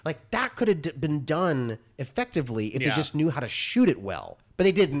away. Like that could have been done effectively if they just knew how to shoot it well, but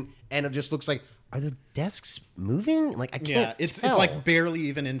they didn't, and it just looks like, are the desks moving? Like I can't. It's tell. like barely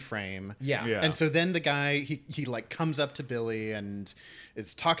even in frame. Yeah. And so then the guy he like comes up to Billy and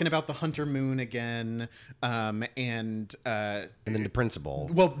is talking about the Hunter Moon again, and And then the principal.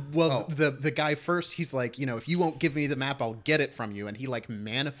 the guy first, he's like, if you won't give me the map, I'll get it from you, and he like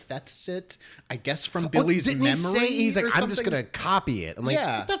manifests it, I guess, from Billy's didn't memory. He say, he's like, or I'm just something? gonna copy it. I'm like,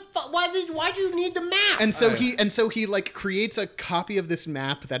 Yeah. what the fuck? Why do you need the map? And so he like creates a copy of this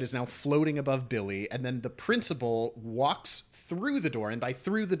map that is now floating above Billy, and then the principal walks through the door, and by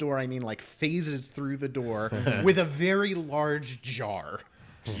through the door I mean like phases through the door with a very large jar,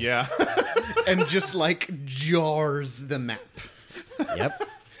 Yeah. and just like jars the map. Yep.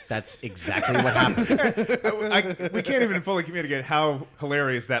 That's exactly what happens. We can't even fully communicate how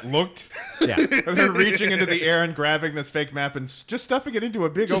hilarious that looked. Yeah. They're reaching into the air and grabbing this fake map and just stuffing it into a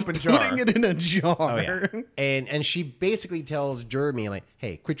big open jar. Putting it in a jar. Oh yeah. And she basically tells Jeremy like,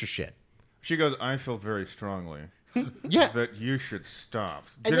 hey, quit your shit. She goes, I feel very strongly Yeah. that you should stop.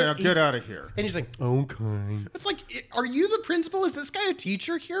 And then Get out of here. And he's like, okay. It's like, are you the principal? Is this guy a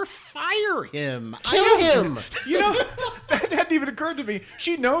teacher here? Fire him. Kill him. You know, that hadn't even occurred to me.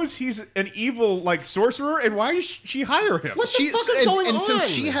 She knows he's an evil, like, sorcerer, and why does she hire him? What the fuck is going and so on?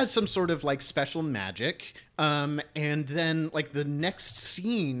 she has some sort of like special magic. And then like the next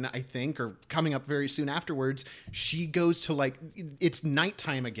scene, I think, or coming up very soon afterwards, she goes to like, it's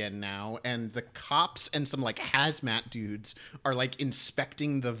nighttime again now, and the cops and some like hazmat dudes are like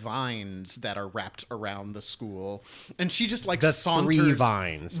inspecting the vines that are wrapped around the school, and she just like The saunters 3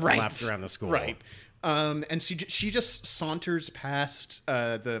 vines right, wrapped around the school. right. And she just saunters past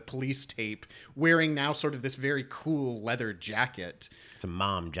the police tape, wearing now sort of this very cool leather jacket. It's a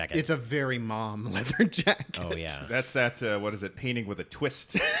mom jacket. It's a very mom leather jacket. oh yeah. That's that, what is it, painting with a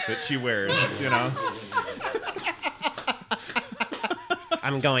twist that she wears, you know?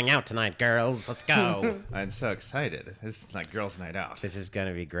 I'm going out tonight, girls. Let's go. I'm so excited. This is like girls' night out. This is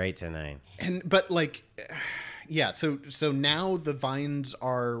gonna be great tonight. But like, yeah. So now the vines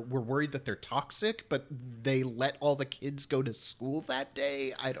we're worried that they're toxic, but they let all the kids go to school that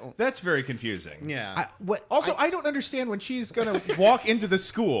day. I don't. That's very confusing. Yeah. Also, I don't understand when she's going to walk into the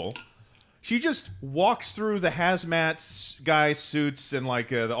school. She just walks through the hazmat guy suits and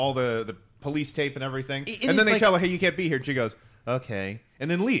like all the police tape and everything. It and is then they like- tell her, hey, you can't be here. And she goes, okay. And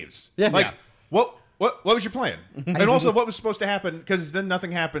then leaves. Yeah. Like, Yeah. what was your plan? And also, what was supposed to happen? Because then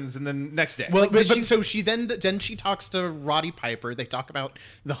nothing happens, and then next day. Well, so she then she talks to Roddy Piper. They talk about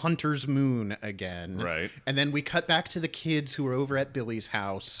the Hunter's Moon again, Right. And then we cut back to the kids who are over at Billy's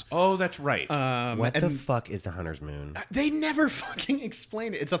house. oh, that's right. What the fuck is the Hunter's Moon? They never fucking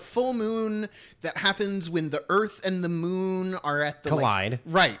explain it. It's a full moon that happens when the Earth and the moon are at the Collide.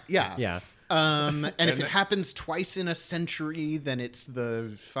 right? Yeah. Yeah. And if it happens twice in a century, then it's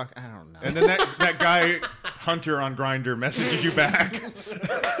the fuck. I don't know. And then that guy Hunter on Grindr messages you back.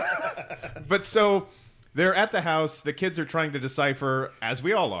 But so they're at the house. The kids are trying to decipher, as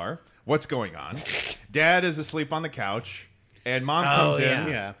we all are, what's going on. Dad is asleep on the couch, and Mom comes in.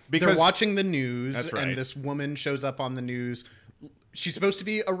 Yeah, because they're watching the news, That's right. and this woman shows up on the news. She's supposed to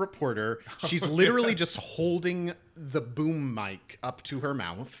be a reporter. She's literally just holding the boom mic up to her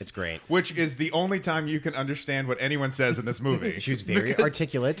mouth. It's great. Which is the only time you can understand what anyone says in this movie. She was very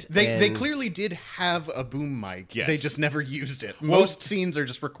articulate. They and- clearly did have a boom mic. Yes. They just never used it. Most scenes are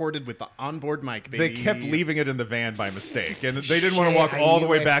just recorded with the onboard mic, baby. They kept leaving it in the van by mistake, and they didn't want to Shit, walk I all the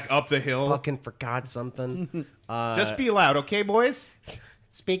knew way I back up the hill. fucking forgot something. Just be loud, okay, boys?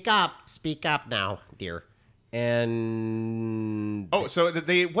 Speak up now, dear. And Oh, so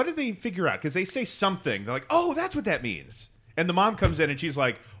what did they figure out? Because they say something. They're like, oh, that's what that means. And the mom comes in and she's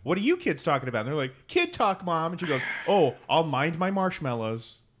like, what are you kids talking about? And they're like, kid talk, Mom. And she goes, oh, I'll mind my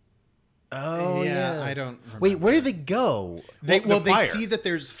marshmallows. oh yeah, I don't Wait, where do they go? They the fire. see that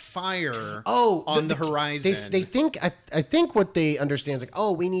there's fire Oh, on the horizon. They think I think what they understand is like,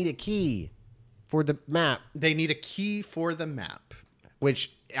 oh, we need a key for the map, They need a key for the map.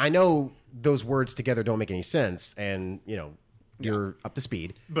 which I know those words together don't make any sense, and you're up to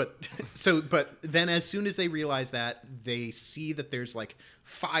speed. But then as soon as they realize that, they see that there's like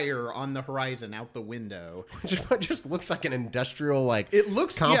fire on the horizon out the window. Just looks like an industrial It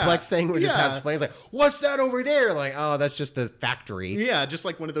looks complex thing where it just yeah. has flames. Like, what's that over there? Like, oh, that's just the factory. Yeah, just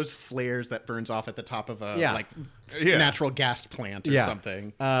like one of those flares that burns off at the top of a Yeah. natural gas plant or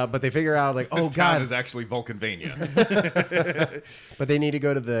something. But they figure out like, This oh town god, is actually Vulcanvania. but they need to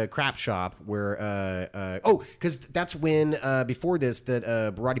go to the crap shop where because that's when before this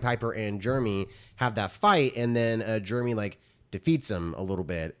that Roddy Piper and Jeremy have that fight, and then Jeremy like defeats him a little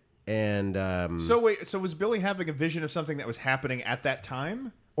bit, and So was Billy having a vision of something that was happening at that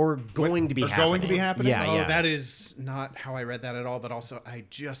time? or going to be happening. going to be happening? Yeah, Oh, yeah. that is not how I read that at all. But also, I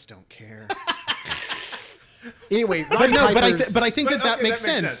just don't care. Anyway, But Roddy no, Piper's- but I think But, that okay, makes that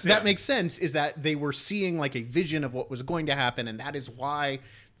makes sense. sense, yeah. That makes sense. Is that they were seeing like a vision of what was going to happen, and that is why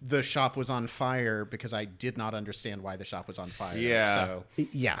the shop was on fire. Because I did not understand why the shop was on fire. Yeah. So.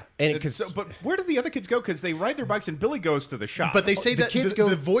 yeah, and because But where do the other kids go? Because they ride their bikes and Billy goes to the shop. But they say the that kids the, go-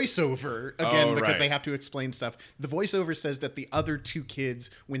 the voiceover again Oh, because right. they have to explain stuff. The voiceover says that the other two kids,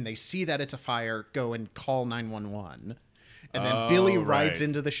 when they see that it's a fire, go and call 911, and then Billy rides right.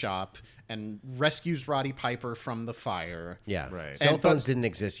 into the shop and rescues Roddy Piper from the fire. yeah, Right. cell And- phones didn't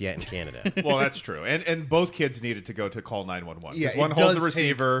exist yet in Canada. Well, that's true. And both kids needed to go to call 911. Yeah, One it holds does the take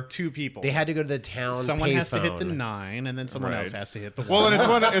receiver. two people. They had to go to the town. Someone has to hit the payphone. 9, and then someone Right. else has to hit the 1. Well,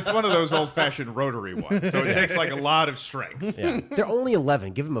 and it's one of those old fashioned rotary ones, so it takes like a lot of strength. Yeah, they're only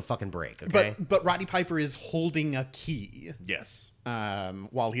 11. Give them a fucking break, okay? but Roddy Piper is holding a key Yes.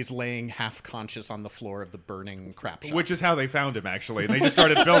 while he's laying half conscious on the floor of the burning crap shop. Which is how they found him, actually. And they just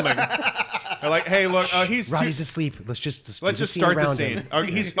started filming. They're like, "Hey, look, he's Roddy's asleep. Let's just let's just start the scene. Oh,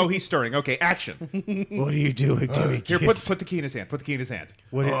 he's stirring. Okay, action. What are you doing to me, Here, kids? put the key in his hand. Put the key in his hand.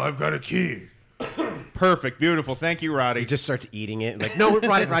 What I've got a key. Perfect, beautiful. Thank you, Roddy. He just starts eating it. Like, no,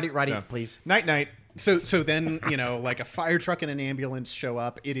 Roddy, please. Night, night. So then, like a fire truck and an ambulance show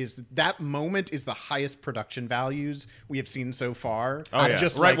up. That moment is the highest production values we have seen so far. Oh yeah.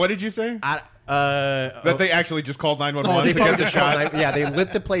 Just right. like, What did you say? That They actually just called 911 Oh, they to probably get the just shot. called yeah, they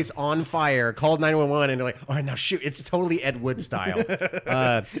lit the place on fire, called 911, and they're like, "All right, now shoot!" It's totally Ed Wood style.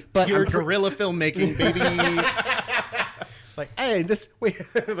 But pure I'm guerrilla filmmaking, baby. like, hey, this wait,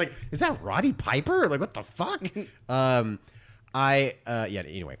 I was like, is that Roddy Piper? Like, what the fuck?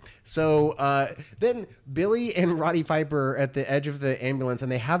 Anyway. So then Billy and Roddy Piper are at the edge of the ambulance,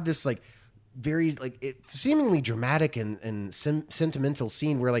 and they have this like very seemingly dramatic and sentimental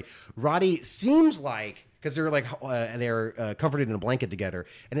scene where like Roddy seems like, because they're like they're comforted in a blanket together,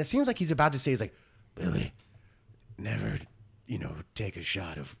 and it seems like he's about to say, he's like, Billy, never take a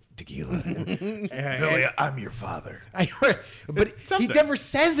shot of tequila. Billy, I'm your father. But he Something. never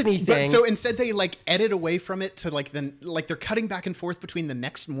says anything. But so instead they like edit away from it to like they're cutting back and forth between the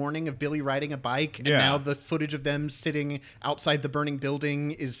next morning of Billy riding a bike and Yeah. now the footage of them sitting outside the burning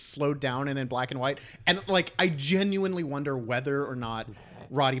building is slowed down and in black and white. And like I genuinely wonder whether or not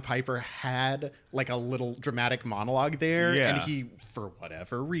Roddy Piper had like a little dramatic monologue there Yeah. and he, for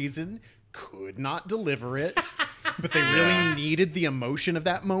whatever reason, could not deliver it. But they really needed the emotion of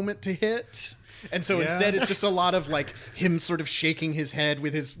that moment to hit. And so Yeah. instead, it's just a lot of like him sort of shaking his head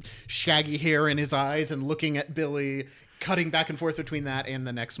with his shaggy hair in his eyes and looking at Billy, cutting back and forth between that and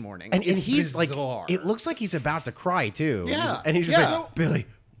the next morning. and It's he's bizarre. like, it looks like he's about to cry too. Yeah. And he's just Yeah. like, Billy,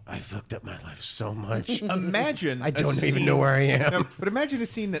 I fucked up my life so much. Imagine. I don't even know where I am. No, but imagine a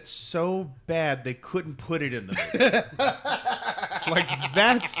scene that's so bad they couldn't put it in the movie. Like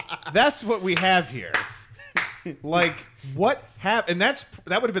that's what we have here. Like what happened? And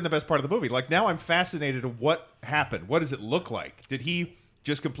that would have been the best part of the movie. Like now I'm fascinated of what happened. What does it look like? Did he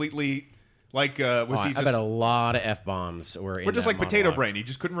just completely like was he I just bet a lot of F-bombs were in or just that like potato monologue. brain? He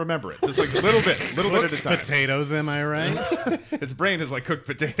just couldn't remember it. Just like a little bit at a time. potatoes, am I right? His brain is like cooked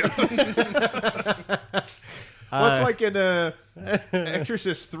potatoes. Well, it's like in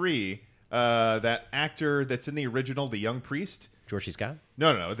Exorcist 3, that actor that's in the original, the young priest. George C. Scott?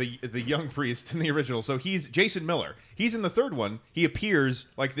 No, the young priest in the original. So he's Jason Miller. He's in the third one. He appears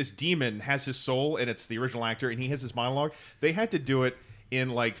like this demon has his soul, and it's the original actor, and he has this monologue. They had to do it in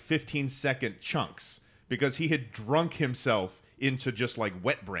like 15-second chunks because he had drunk himself into just like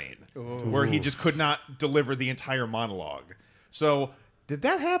wet brain, where he just could not deliver the entire monologue. So did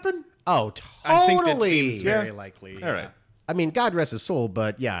that happen? Oh, totally. I think that seems Yeah. very likely. All right. I mean, God rest his soul,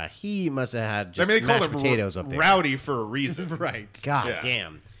 but yeah, he must have had I just mean, they called mashed him potatoes up there. rowdy for a reason. Right. God Yeah.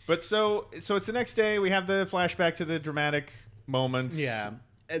 damn. But so it's the next day. We have the flashback to the dramatic moments. Yeah.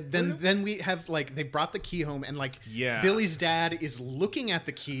 Then we have like they brought the key home and like Yeah. Billy's dad is looking at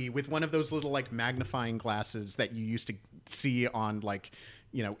the key with one of those little like magnifying glasses that you used to see on like,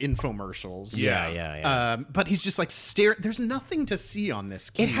 you know, infomercials. Yeah. But he's just like stare. There's nothing to see on this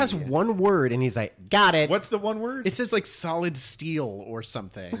key. It has one word, and he's like, "Got it." What's the one word? It says like solid steel or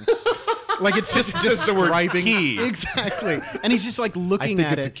something. Like it's just says the word describing key. Exactly. And he's just like looking think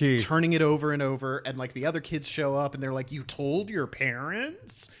at it's a it, key. turning it over and over, and like the other kids show up and they're like, "You told your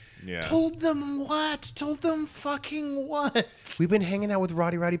parents?" Yeah. Told them what? Told them fucking what? We've been hanging out with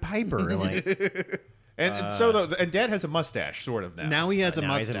Roddy Piper. Like, And and Dad has a mustache, sort of now. Now he has a now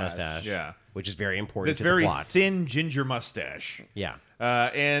mustache. he's a mustache. Yeah. Which is very important This to very the plot. thin ginger mustache. Yeah.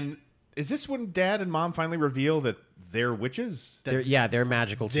 And is this when Dad and Mom finally reveal that they're witches? They're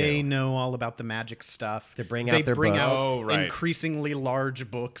magical too. They know all about the magic stuff. They bring out their books. Oh, right. increasingly large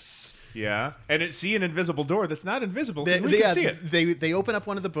books. Yeah. And see an invisible door that's not invisible because we can see it. They open up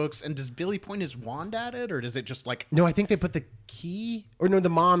one of the books, and does Billy point his wand at it, or does it just like... No, I think they put the key, or no, the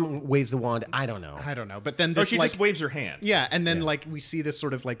mom waves the wand. I don't know. I don't know. But then Oh, this, she like, just waves her hand. yeah, and then like we see this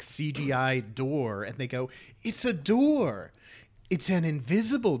sort of like CGI door, and they go, "It's a door. It's an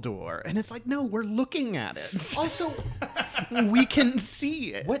invisible door." And it's like, no, we're looking at it. Also, We can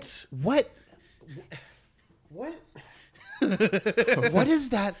see it. what does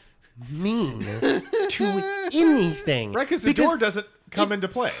that mean to anything? Right, because the door doesn't come into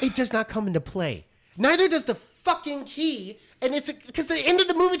play. It does not come into play. Neither does the fucking key. And it's because the end of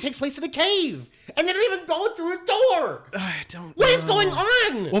the movie takes place in a cave, and they don't even go through a door. I don't What know. is going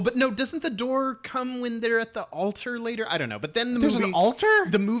on? Well, but no, doesn't the door come when they're at the altar later? I don't know. But then There's an altar?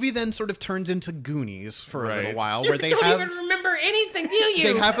 The movie then sort of turns into Goonies for a little Right. while, You where they don't have even remember anything, do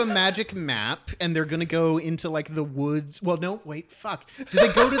you? they have a magic map, and they're gonna go into like the woods. Well, no, wait, fuck. Do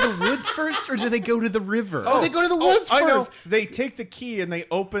they go to the woods first, or do they go to the river? they go to the woods I know. first. They take the key and they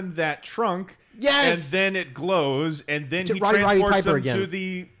open that trunk. Yes. And then it glows, and then To he Roddy transports Piper them again. to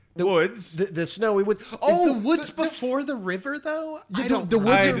the woods. The snowy woods. Is the woods before the river, though? I don't the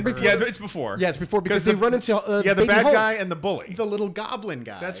woods are remember. before. Yeah, it's before. Yeah, it's before because they run into the Baby bad Hulk. guy and the bully. The little goblin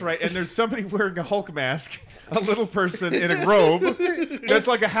guy. That's right. And there's somebody wearing a Hulk mask, a little person in a robe. That's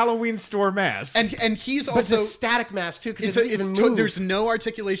like a Halloween store mask. And he's But it's also a static mask too because it It's doesn't even move. there's no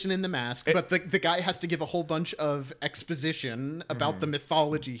articulation in the mask, but the guy has to give a whole bunch of exposition about the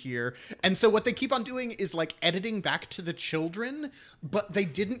mythology here. And so what they keep on doing is like editing back to the children, but they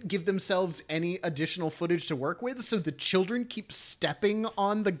didn't give themselves any additional footage to work with, so the children keep stepping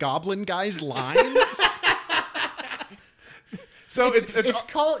on the goblin guy's lines. so it's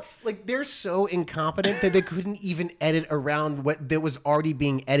called like they're so incompetent that they couldn't even edit around what that was already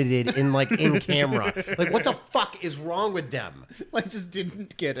being edited in like in camera. Like what the fuck is wrong with them? Like just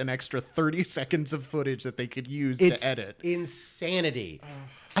didn't get an extra 30 seconds of footage that they could use It's to edit. insanity.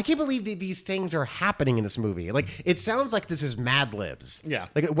 I can't believe that these things are happening in this movie. Like, it sounds like this is Mad Libs. Yeah.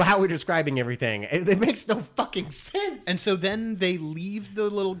 Like, how we're describing everything. It makes no fucking sense. And so then they leave the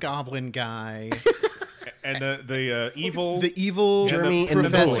little goblin guy. and the evil. The evil Jeremy and the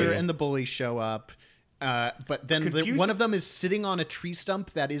professor bully. and the bully show up. But then Confused- one of them is sitting on a tree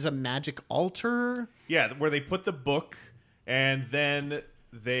stump that is a magic altar. Yeah, where they put the book, and then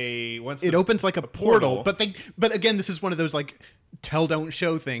they It opens like a portal. But again, this is one of those like tell don't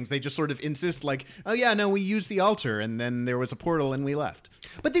show things. They just sort of insist like, oh yeah, no, we used the altar, and then there was a portal and we left.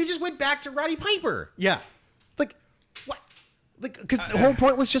 But they just went back to Roddy Piper. Yeah. Like, what? Like, because the whole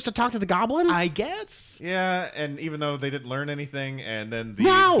point was just to talk to the goblin? I guess. Yeah, and even though they didn't learn anything, and then the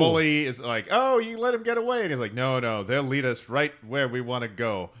No! bully is like, "Oh, you let him get away," and he's like, "No, they'll lead us right where we want to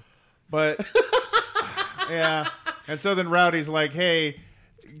go." But yeah, and so then Rowdy's like, "Hey,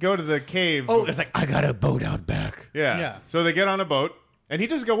 go to the cave." Oh, it's like, I got a boat out back. yeah. Yeah. So they get on a boat, and he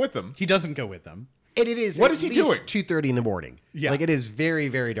doesn't go with them. He doesn't go with them. And it is What at is he least doing? 2:30 in the morning. Yeah. Like, it is very,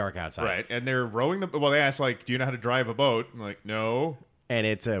 very dark outside. Right, and they're rowing the. Well, they ask like, "Do you know how to drive a boat?" I'm like, "No." And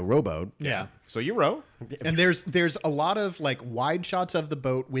it's a rowboat. Yeah. So you row. And there's a lot of like wide shots of the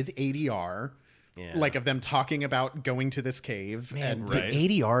boat with ADR. Yeah. Like of them talking about going to this cave. And Right.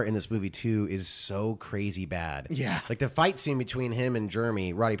 The ADR in this movie too is so crazy bad. Yeah. Like the fight scene between him and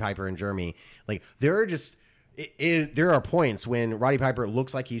Jeremy, Roddy Piper and Jeremy, like there are just there are points when Roddy Piper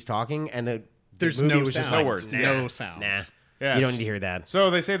looks like he's talking and there's movie no was sound. just like, No words. No sound. Nah. Yes. You don't need to hear that.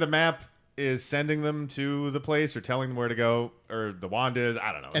 So they say the map is sending them to the place or telling them where to go, or the wand is.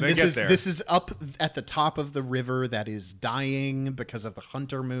 I don't know. And they this get is there. this is up at the top of the river that is dying because of the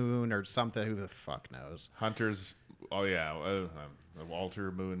hunter moon or something. Who the fuck knows? Hunters. Oh yeah,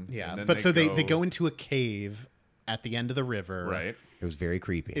 Walter Moon. Yeah, And then but so they go into a cave at the end of the river. right. It was very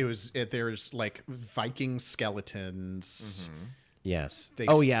creepy. There's like Viking skeletons. Yes. They,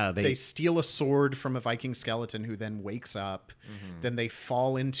 They steal a sword from a Viking skeleton who then wakes up. Then they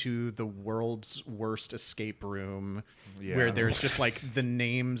fall into the world's worst escape room, where there's just like the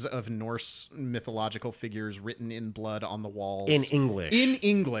names of Norse mythological figures written in blood on the walls in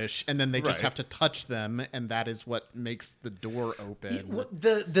English. and then they just Right. have to touch them, and that is what makes the door open.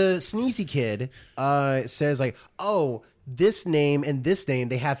 The sneezy kid says like, "Oh, this name and this name,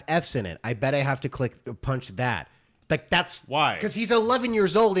 they have F's in it. I bet I have to punch that." Like, that's Why? Because he's 11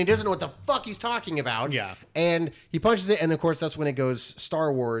 years old and he doesn't know what the fuck he's talking about. Yeah. And he punches it, and of course that's when it goes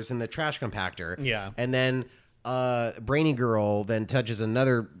Star Wars in the trash compactor. Yeah. And then Brainy Girl then touches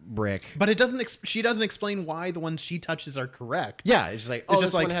another brick. But it doesn't. She doesn't explain why the ones she touches are correct. Yeah, it's just like, oh, It's this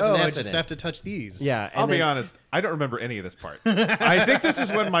just like, one has an I S in just it. have to touch these. Yeah. I'll and be then- honest, I don't remember any of this part. I think this is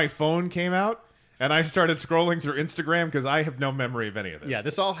when my phone came out and I started scrolling through Instagram because I have no memory of any of this. Yeah,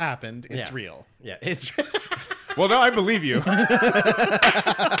 this all happened. It's Yeah. real. Yeah, it's Well, no, I believe you.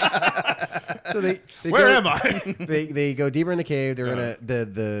 so they Where go, am I? They go deeper in the cave. They're in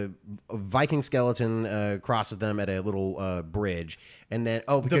the Viking skeleton crosses them at a little bridge, and then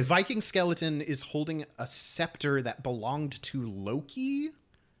The because Viking skeleton is holding a scepter that belonged to Loki.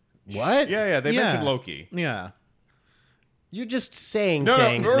 what? Yeah, they mentioned Loki. Yeah. You're just saying No,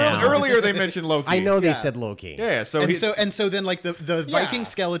 things no, now. earlier they mentioned Loki. I know they Yeah. said Loki. Yeah, so And he's, so then like the Yeah. Viking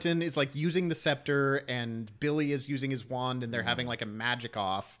skeleton is like using the scepter, and Billy is using his wand, and they're having like a magic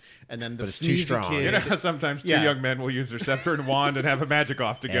off, and then the But it's too sneezy strong. kid. you know how sometimes two Yeah. young men will use their scepter and wand and have a magic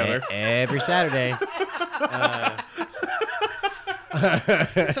off together. Every Saturday.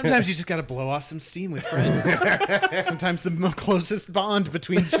 Sometimes you just got to blow off some steam with friends. Sometimes the closest bond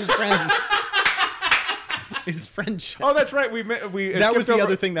between two friends is friendship. Oh, that's right. We That was skipped the over-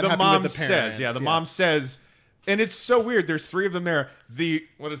 other thing that the happened mom with the says. parents, Yeah, the yeah. mom says, and it's so weird. There's three of them there.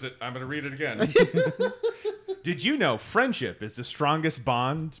 What is it? I'm going to read it again. Did you know friendship is the strongest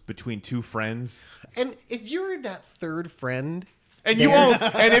bond between two friends? And if you're that third friend, And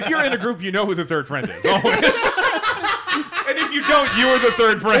and if you're in a group, you know who the third friend is. Always. And if you don't, you are the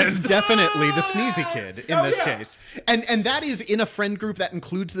third It's friend. definitely the sneezy kid in Oh, this yeah. case. And that is in a friend group that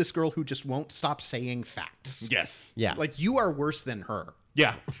includes this girl who just won't stop saying facts. Yes. yeah, Like, you are worse than her.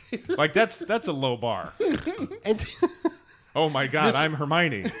 Yeah. Like that's a low bar. and Oh my God, I'm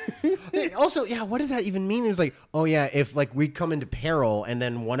Hermione. also, yeah, what does that even mean? Is like, oh yeah, if like we come into peril and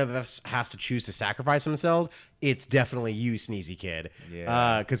then one of us has to choose to sacrifice themselves, it's definitely you, sneezy kid.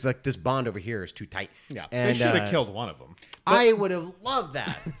 Yeah. Because like this bond over here is too tight. Yeah. They and should have killed one of them. I would have loved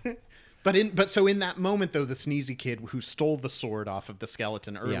that. But so in that moment though, the sneezy kid who stole the sword off of the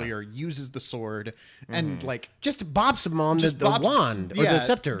skeleton earlier uses the sword and like Just bops him on just the bops- wand or yeah, the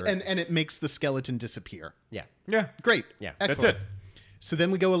scepter. and it makes the skeleton disappear. yeah, Yeah. Great. Yeah. That's Excellent. it. So then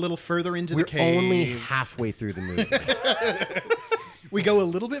we go a little further into we're the cave. only halfway through the movie. We go a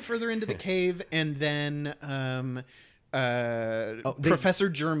little bit further into the cave, and then Professor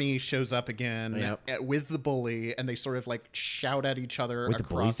Jeremy shows up again with the bully, and they sort of like shout at each other. With the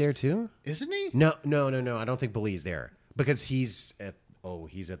bully's there too? Isn't he? No. I don't think Bully's there because he's at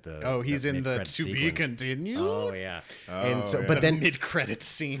the. Oh, he's in the mid-credit to be sequence. continued. Oh yeah, and so yeah. but then mid-credit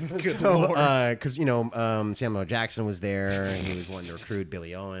scene. Good lord. because Samuel Jackson was there and he was wanting to recruit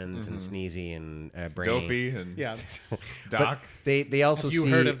Billy Owens and Sneezy and Brainy. Dopey and Yeah. Doc. They also Have you see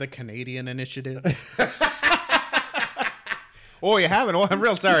heard of the Canadian Initiative? Oh, you haven't? Oh, I'm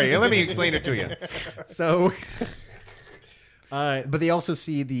real sorry. Let me explain it to you. so. But they also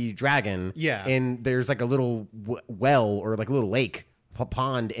see the dragon. Yeah. And there's like a little well or like a little lake,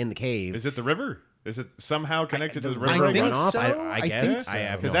 pond in the cave. Is it the river? Is it somehow connected to the river river? I think runoff? so. I I guess. think so. I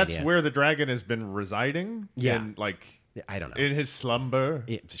have Because no that's idea. where the dragon has been residing. Yeah. In, like I don't know. in his slumber.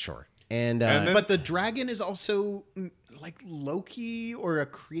 Yeah, sure. And then- But the dragon is also like Loki or a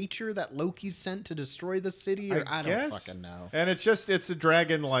creature that Loki sent to destroy the city, or I don't guess. fucking know. And it's a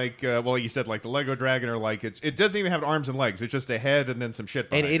dragon like well, you said like the Lego dragon, or like it doesn't even have arms and legs. It's just a head and then some shit.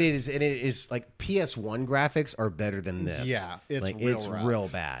 And behind it is like PS1 graphics are better than this. Yeah, it's like real it's rough. real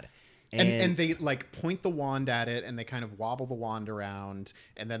bad. And they like point the wand at it, and they kind of wobble the wand around,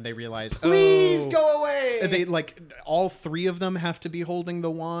 and then they realize, please oh, go away. They like all three of them have to be holding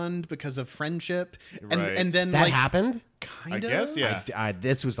the wand because of friendship, Right. and then that like happened. kind I of guess, yeah.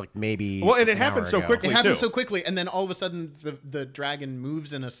 This was like maybe. Well, and it an happened hour so ago. quickly. It happened too. so quickly, and then all of a sudden, the dragon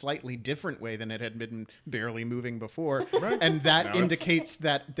moves in a slightly different way than it had been barely moving before, and that Now it's- indicates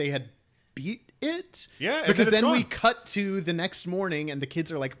that they had beat it. Yeah, and because then it's we gone. cut to the next morning and the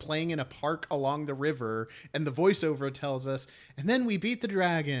kids are like playing in a park along the river, and the voiceover tells us, and then we beat the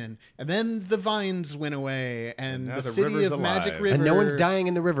dragon, and then the vines went away, and now the the city river's of Magic alive. River, And no one's dying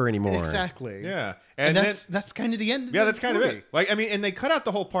in the river anymore. Exactly. Yeah. And then, that's kind of the end. Of yeah, the that's kind of movie. it. Like, I mean, and they cut out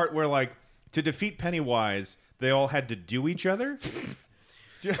the whole part where, like, to defeat Pennywise, they all had to do each other.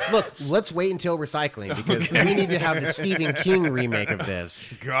 Look, let's wait until recycling because we need to have the Stephen King remake of this.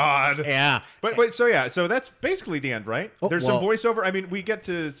 God. Yeah. But wait, so that's basically the end, right? Oh, There's well- some voiceover. I mean, we get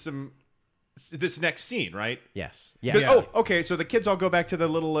to this next scene, right? Yes. 'Cause- Yeah. Oh, okay. So the kids all go back to the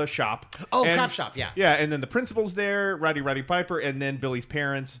little shop. Oh, and- crap shop, yeah. Yeah, and then the principal's there, Roddy Piper, and then Billy's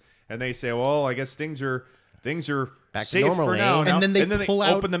parents, and they say, "Well, I guess things are Back to safe normal, for eh?" now." And then they pull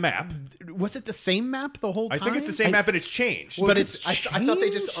out open the map. Was it the same map the whole I time? think it's the same map, and it's changed. But it's I thought they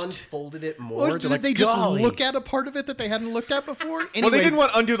just changed? unfolded it more. Or They're did like, they just "Golly." look at a part of it that they hadn't looked at before? Anyway, Well, they didn't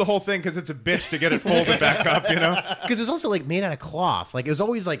want to undo the whole thing because it's a bitch to get it folded back up, you know? Because it was also like made out of cloth. Like it was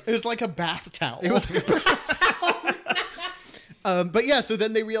always like It was like a bath towel. It was like a bath towel. But yeah, so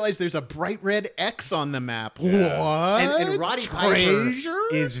then they realize there's a bright red X on the map. What? and Roddy Treasure?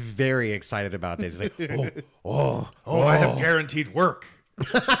 Piper is very excited about this. He's like, Oh, I have guaranteed work.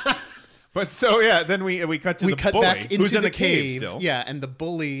 But so, yeah, then we cut to we the cut bully, back into who's in the the cave cave. still. Yeah, and the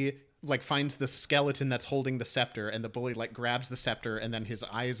bully like finds the skeleton that's holding the scepter, and the bully like grabs the scepter, and then his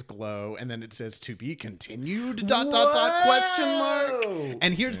eyes glow, and then it says "to be continued." ... question mark.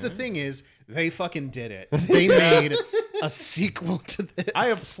 And here's the thing: is they fucking did it. They made a sequel to this. I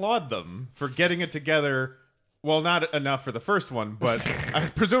applaud them for getting it together. Well, not enough for the first one, but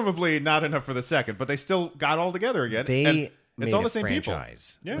presumably not enough for the second. But they still got all together again. they and made it's all a the same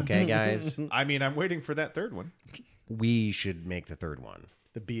franchise. people. Yeah. Okay, guys, I mean, I'm waiting for that third one. we should make the third one.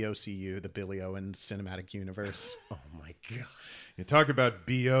 The BOCU, the Billy Owens Cinematic Universe. Oh my god. You talk about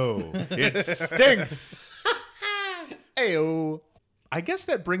BO. It stinks. Ayo. I guess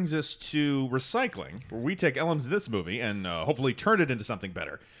that brings us to recycling, where we take elements of this movie and hopefully turn it into something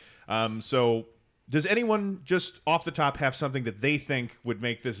better. So, does anyone just off the top have something that they think would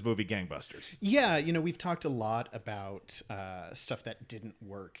make this movie gangbusters? Yeah, we've talked a lot about stuff that didn't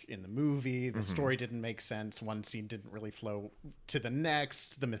work in the movie. The story didn't make sense. One scene didn't really flow to the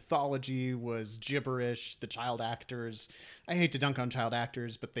next. The mythology was gibberish. The child actors, I hate to dunk on child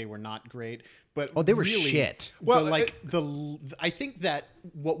actors, but they were not great. But Oh, they were really, shit. Well, I think that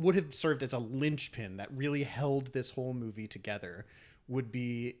what would have served as a linchpin that really held this whole movie together would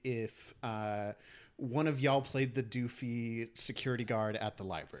be if one of y'all played the doofy security guard at the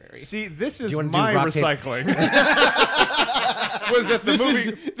library. See, this is you wanna do my rock, paper- recycling. Was that the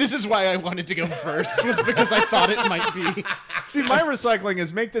movie? This is why I wanted to go first, was because I thought it might be. See, my recycling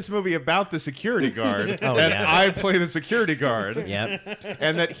is make this movie about the security guard, Oh, and yeah. I play the security guard, Yep.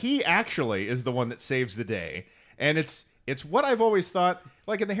 and that he actually is the one that saves the day. And it's what I've always thought,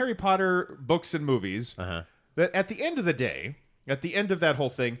 like in the Harry Potter books and movies, that at the end of the day, at the end of that whole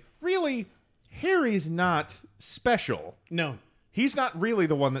thing, really, Harry's not special. No. He's not really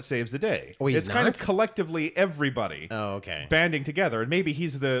the one that saves the day. Oh, he's it's kind of not? collectively everybody Oh, okay. banding together, and maybe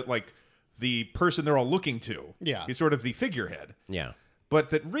he's the person they're all looking to. Yeah. He's sort of the figurehead. Yeah. But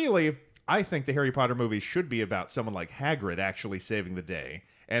that really, I think the Harry Potter movies should be about someone like Hagrid actually saving the day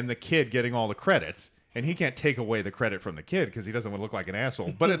and the kid getting all the credit. And he can't take away the credit from the kid because he doesn't want to look like an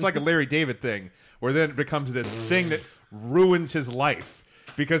asshole. But it's like a Larry David thing where then it becomes this thing that ruins his life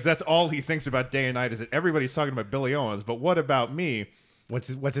because that's all he thinks about day and night is that everybody's talking about Billy Owens. But what about me? What's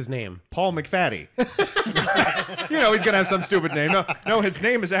his name? Paul McFatty. He's going to have some stupid name. No, his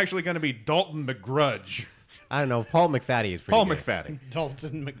name is actually going to be Dalton McGrudge. I don't know. Paul McFatty is pretty Paul good. McFatty.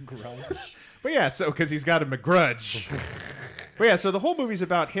 Dalton McGrudge. But yeah, so because he's got a McGrudge. But yeah, so the whole movie's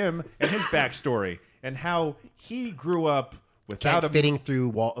about him and his backstory and how he grew up without Kept fitting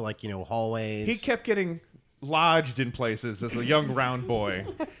through hallways. He kept getting lodged in places as a young round boy.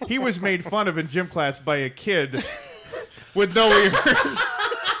 He was made fun of in gym class by a kid with no ears.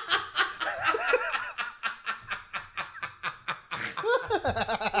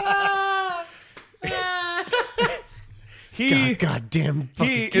 goddamn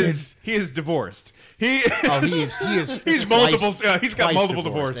fucking He kids. is divorced. He He's he's multiple. He's got twice multiple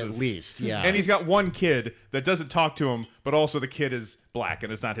divorced, divorces at least. Yeah, and he's got one kid that doesn't talk to him, but also the kid is black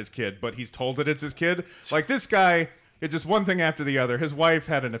and it's not his kid, but he's told that it's his kid. Like this guy, it's just one thing after the other. His wife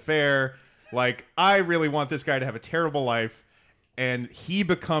had an affair. Like I really want this guy to have a terrible life, and he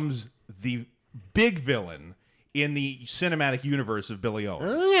becomes the big villain in the cinematic universe of Billy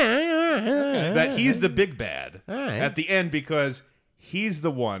Owens. That he's the big bad right. at the end because he's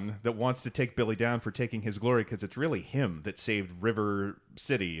the one that wants to take Billy down for taking his glory because it's really him that saved River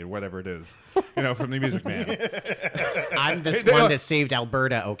City or whatever it is, from the Music Man. I'm this one that saved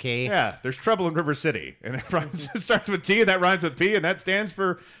Alberta, okay? Yeah, there's trouble in River City, and it starts with T, and that rhymes with P, and that stands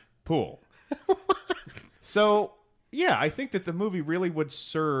for pool. So, yeah, I think that the movie really would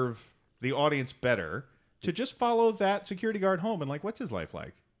serve the audience better to just follow that security guard home and what's his life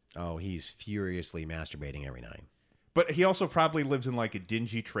like? Oh, he's furiously masturbating every night. But he also probably lives in a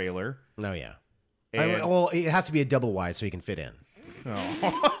dingy trailer. Oh, yeah. And Well, it has to be a double wide so he can fit in.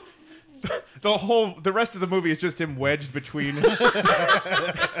 the rest of the movie is just him wedged between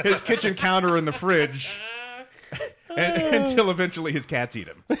his kitchen counter and the fridge until eventually his cats eat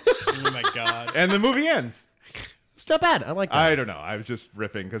him. Oh my god! And the movie ends. It's not bad. I like that. I don't know. I was just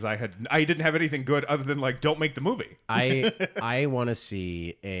riffing because I didn't have anything good other than don't make the movie. I want to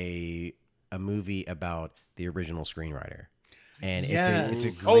see a movie about the original screenwriter. And it's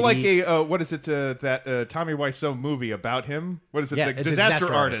a gritty, what is it that Tommy Wiseau movie about him? What is it? Yeah, the it's a disaster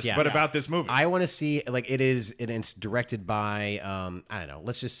disaster artist, artist, but yeah. about this movie. I want to see it's directed by I don't know,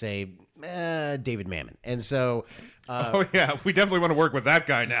 let's just say David Mamet. And so oh yeah, we definitely want to work with that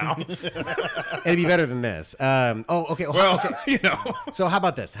guy now. it'd be better than this. Okay. So how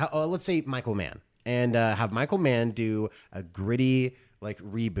about this? Let's say Michael Mann, and have Michael Mann do a gritty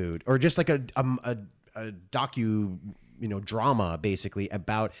reboot, or just a docu drama basically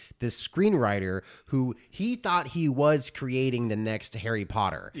about this screenwriter who he thought he was creating the next Harry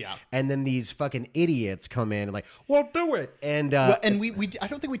Potter. Yeah. And then these fucking idiots come in and well, do it. And and we I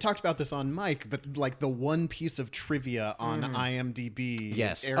don't think we talked about this on mic, but the one piece of trivia on IMDb.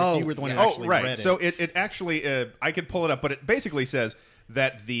 Yes. Eric, you were the one who actually right. read it. So it actually, I could pull it up, but it basically says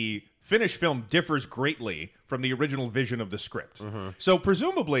that the finished film differs greatly from the original vision of the script. So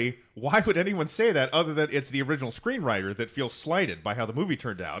presumably, why would anyone say that other than it's the original screenwriter that feels slighted by how the movie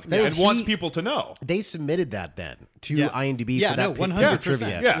turned out and wants people to know? they submitted that then to Yeah. IMDb Yeah, for that no, piece 100%. of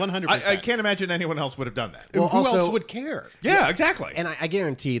trivia. Yeah, 100%. I can't imagine anyone else would have done that. Well, Who also- else would care? Yeah, exactly. And I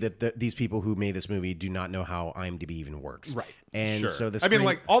guarantee that these people who made this movie do not know how IMDb even works. Right. And Sure. so the I mean,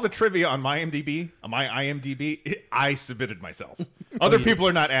 screen- all the trivia on my IMDb, I submitted myself. Other people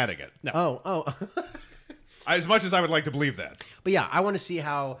are not adding it. Oh. As much as I would like to believe that. But yeah, I want to see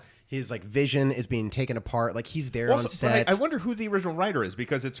how his vision is being taken apart. He's there on Also, set. but I wonder who the original writer is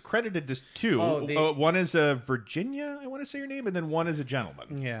because it's credited to two. One is Virginia, I want to say her name, and then one is a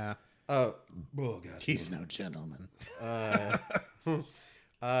gentleman. Yeah. Oh god. He's no gentleman.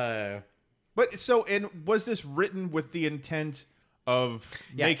 But and was this written with the intent of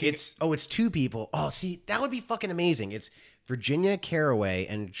making it's two people. Oh, see, that would be fucking amazing. It's Virginia Caraway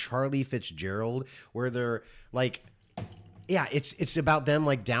and Charlie Fitzgerald, where they're it's about them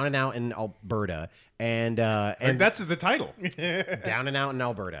down and out in Alberta, and that's the title. down and out in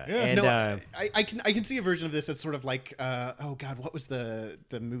Alberta. Yeah. And No, I can see a version of this that's sort of oh god, what was the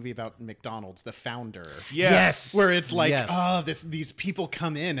movie about McDonald's, The Founder? Yeah. yes, Where it's Yes. these people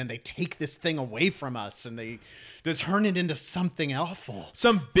come in and they take this thing away from us and they turn it into something awful.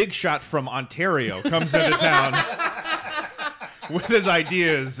 Some big shot from Ontario comes into town with his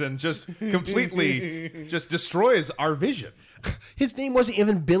ideas and just completely just destroys our vision. His name wasn't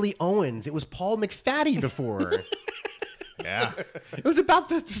even Billy Owens. It was Paul McFaddy before. Yeah. It was about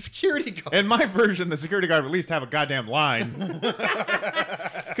the security guard. In my version, the security guard would at least have a goddamn line.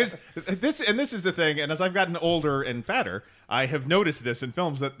 Because this is the thing, and as I've gotten older and fatter, I have noticed this in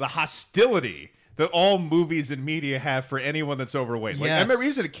films, that the hostility that all movies and media have for anyone that's overweight. I Yes. remember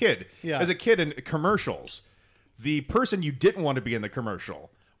as a kid, Yeah. in commercials, the person you didn't want to be in the commercial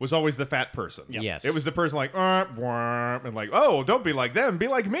was always the fat person. Yes. It was the person and oh, don't be like them, be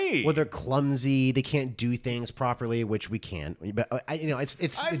like me. Well, they're clumsy. They can't do things properly, which we can. But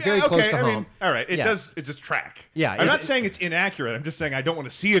it's I mean, very close to home. All right, it Yeah. does. It just track. Yeah, I'm not saying it's inaccurate. I'm just saying I don't want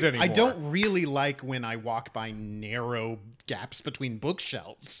to see it anymore. I don't really like when I walk by narrow gaps between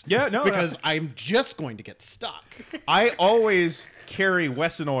bookshelves. Yeah, no, because I'm just going to get stuck. I always carry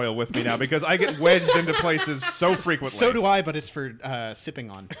Wesson oil with me now because I get wedged into places so frequently. So do I, but it's for sipping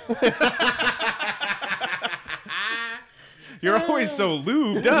on. You're always so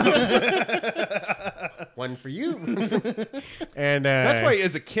lubed up. One for you. And That's why,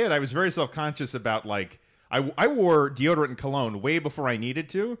 as a kid, I was very self-conscious about I wore deodorant and cologne way before I needed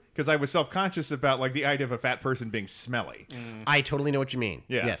to because I was self-conscious about the idea of a fat person being smelly. I totally know what you mean.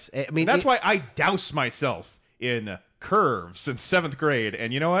 Yeah. Yes. I mean, that's why I douse myself in Curve since 7th grade,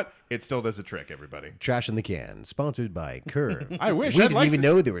 and you know what? It still does a trick, everybody. Trash in the Can, sponsored by Curve. I wish. We I'd didn't like even to-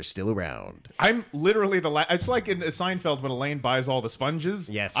 know they were still around. I'm literally the last. It's like in Seinfeld when Elaine buys all the sponges.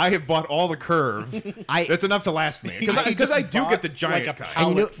 Yes. I have bought all the Curve. That's enough to last me. He Because I just do bought, get the giant like a kind. And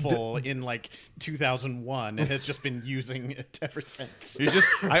you know, pallet full in like 2001 and has just been using it ever since.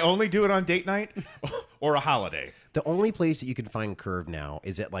 I only do it on date night or a holiday. The only place that you can find Curve now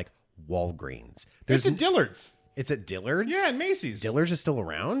is at like Walgreens. There's in Dillard's. It's at Dillard's? Yeah, and Macy's. Dillard's is still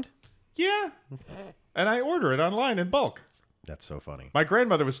around? Yeah. And I order it online in bulk. That's so funny. My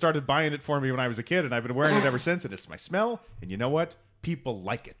grandmother was started buying it for me when I was a kid, and I've been wearing it ever since, and it's my smell. And you know what? People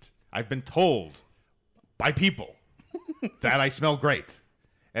like it. I've been told by people that I smell great.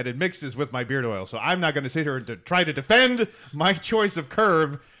 And it mixes with my beard oil. So I'm not going to sit here and try to defend my choice of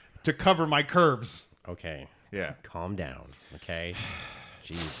Curve to cover my curves. Okay. Yeah. Calm down. Okay.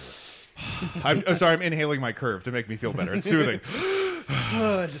 Jesus. I'm sorry, I'm inhaling my Curve to make me feel better. It's soothing.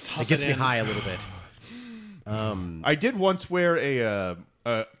 Just huff It gets me in. high a little bit. I did once wear a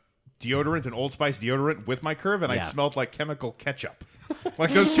deodorant, an Old Spice deodorant with my Curve, and I Yeah. smelled like chemical ketchup.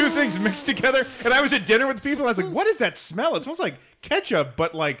 Like those two things mixed together. And I was at dinner with people, and I was like, what is that smell? It smells like ketchup,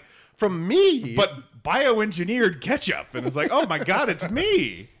 but like From me. but bioengineered ketchup. And it's like, oh my God, it's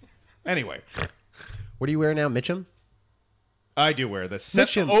me. Anyway, What do you wear now, Mitchum? I do wear this.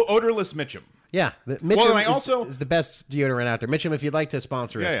 Mitchum. Odorless Mitchum. Yeah. Mitchum Well, and I is, also- is the best deodorant out there. Mitchum, if you'd like to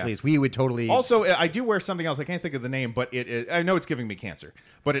sponsor us, Yeah. please. We would totally... Also, I do wear something else. I can't think of the name, but I know it's giving me cancer.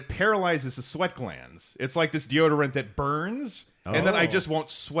 But it paralyzes the sweat glands. It's like this deodorant that burns, and then I Oh. just won't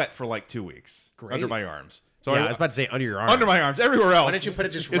sweat for like 2 weeks Great. under my arms. So yeah, I was about to say under your arm. under my arms, everywhere else. Why don't you put it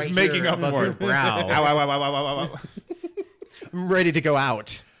just is right making here up above for your it. brow? Ow, ow, ow, ow, ow, ow, ow. I'm ready to go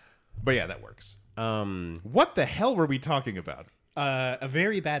out. But yeah, that works. What the hell were we talking about? A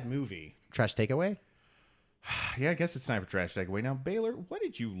very bad movie. Trash takeaway? Yeah, I guess it's time for trash takeaway. Now, Baylor, what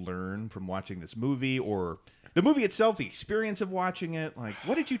did you learn from watching this movie, or the movie itself, the experience of watching it? Like,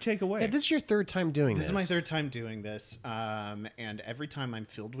 what did you take away? Yeah, this is your third time doing this. This is my third time doing this, and every time I'm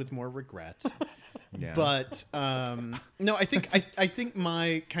filled with more regret. Yeah. But no, I think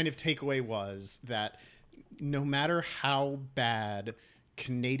my kind of takeaway was that no matter how bad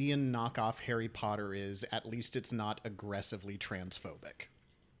Canadian knockoff Harry Potter is, at least it's not aggressively transphobic.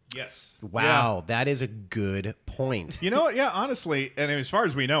 Yes. Wow, that is a good point. You know what? Yeah, honestly, and as far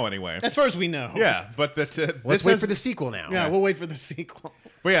as we know, anyway. As far as we know. Yeah, but that Let's wait for the sequel now. Yeah, we'll wait for the sequel.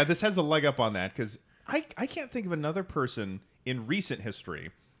 But yeah, this has a leg up on that because I can't think of another person in recent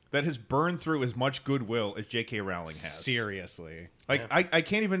history that has burned through as much goodwill as J.K. Rowling has. Seriously. Like I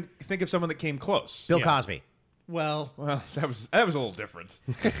can't even think of someone that came close. Bill Yeah. Cosby. Well, Well, that was a little different.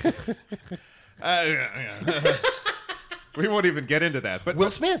 Yeah. We won't even get into that. But Will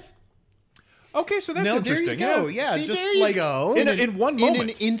Smith. okay, so that's no, there interesting. you go. Yeah. Yeah, See, just there you like go. In one in an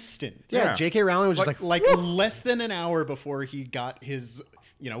moment. instant. Yeah, Yeah. J.K. Rowling was just like, Less than an hour before he got his,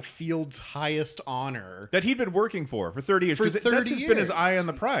 field's highest honor. That he'd been working for 30 years. For 'Cause 30 that's just been his years. eye on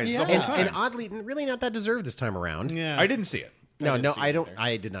the prize the Yeah. whole and, time. and oddly, really not that deserved this time around. Yeah, I didn't see it. No, didn't no, see it I don't. either.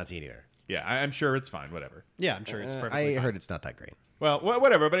 I did not see it either. Yeah, I'm sure it's fine. Whatever. Yeah, I'm sure it's perfectly I fine. heard it's not that great. Well,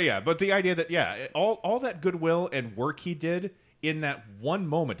 whatever. But yeah, but the idea that all that goodwill and work he did in that one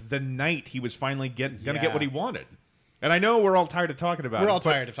moment, the night he was finally gonna get Yeah. what he wanted. And I know we're all tired of talking about it. We're all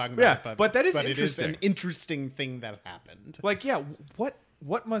but- tired of talking yeah, about it, but that is it interesting. an interesting thing that happened. Like, yeah,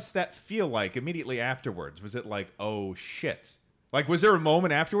 what must that feel like immediately afterwards? Was it like, oh shit? Like, was there a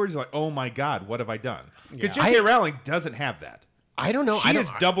moment afterwards like, oh my god, what have I done? Because Yeah. J.K. Rowling doesn't have that. I don't know. She I don't,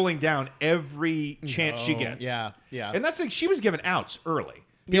 is doubling down every chance she gets. yeah, yeah. And that's the thing, she was given outs early.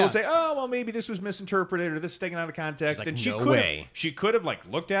 People Yeah. would say, "Oh, well, maybe this was misinterpreted or this is taken out of context." like, And she "No could way." she could have like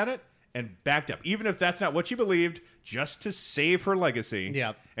looked at it and backed up, even if that's not what she believed, just to save her legacy.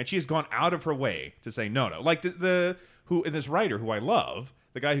 Yeah. And she has gone out of her way to say no. Like the who and this writer who I love,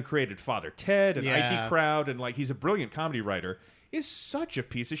 the guy who created Father Ted and Yeah. IT Crowd, and like he's a brilliant comedy writer, is such a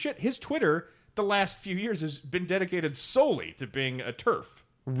piece of shit. His Twitter the last few years has been dedicated solely to being a turf.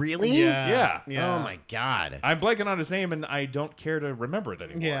 really. Yeah. Oh my god. I'm blanking on his name, and I don't care to remember it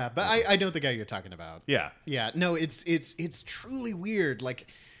anymore. Yeah, but I know the guy you're talking about. Yeah. Yeah, no, it's truly weird. Like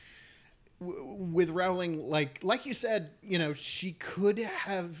with Rowling, like you said, she could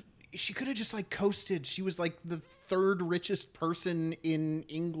have just like coasted. She was like the third richest person in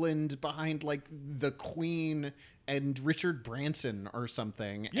England behind like the Queen and Richard Branson or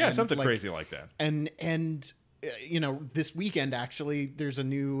something. Yeah, And, something like, crazy like that. And this weekend actually, there's a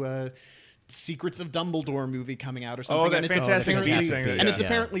new Secrets of Dumbledore movie coming out or something. that and it's Fantastic apparently- Beasts thing, And it's yeah.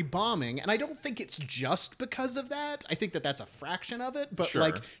 apparently bombing. And I don't think it's just because of that. I think that that's a fraction of it. But Sure.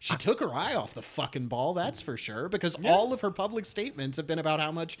 like, she took her eye off the fucking ball, that's for sure. Because all of her public statements have been about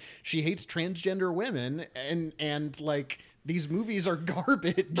how much she hates transgender women. And like, these movies are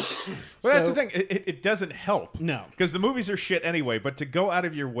garbage. Well, that's the thing. It doesn't help. No. Because the movies are shit anyway, but to go out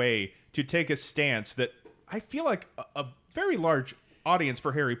of your way to take a stance that I feel like a very large audience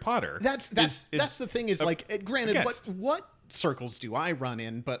for Harry Potter. That's the thing is like, granted, against. what circles do I run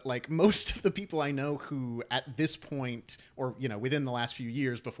in? But like, most of the people I know who at this point, or within the last few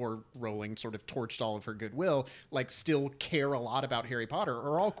years before Rowling sort of torched all of her goodwill, like still care a lot about Harry Potter,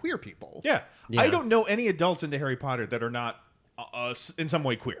 are all queer people. Yeah. Yeah. I don't know any adults into Harry Potter that are not in some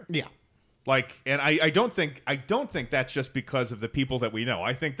way queer. Yeah. Like, and I don't think that's just because of the people that we know.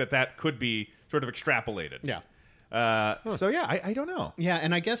 I think that could be sort of extrapolated. Yeah. So yeah, I don't know. Yeah,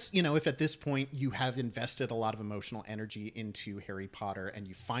 and I guess, if at this point you have invested a lot of emotional energy into Harry Potter and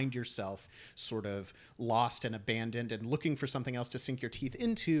you find yourself sort of lost and abandoned and looking for something else to sink your teeth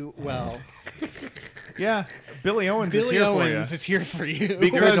into, well, Yeah, Billy Owens is Billy here Owens for you. is here for you. There's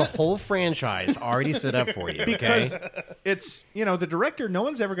Because a whole franchise already set up for you. because Okay? it's the director. No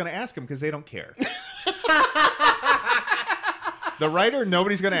one's ever going to ask him because they don't care. The writer,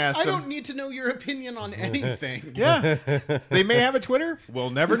 nobody's going to ask I them. don't need to know your opinion on anything. Yeah, they may have a Twitter. We'll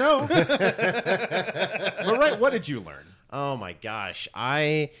never know. But right, what did you learn? Oh my gosh.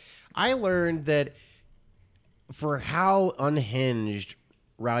 I learned that for how unhinged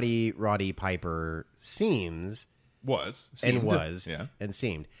Roddy Piper seemed, Yeah. and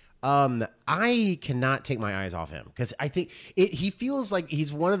seemed. I cannot take my eyes off him because I think he feels like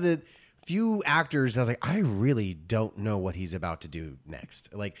he's one of the few actors I was like, I really don't know what he's about to do next.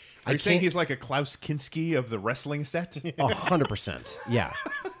 Like, Are you saying he's like a Klaus Kinski of the wrestling set? 100%? Yeah.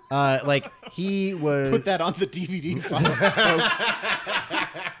 Like he was. Put that on the DVD file,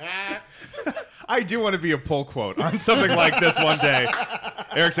 folks. I do want to be a pull quote on something like this one day.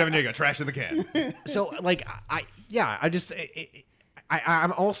 Eric Seveniga, trash in the can. So like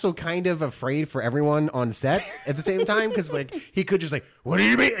I'm also kind of afraid for everyone on set at the same time because like he could just like, what do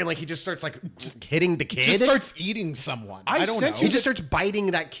you mean? And like he just starts like just hitting the kid. Just starts eating someone. I don't know. He just starts biting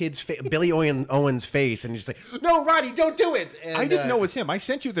that kid's Billy Owens' face and he's just like, no, Roddy, don't do it. And, I didn't know it was him. I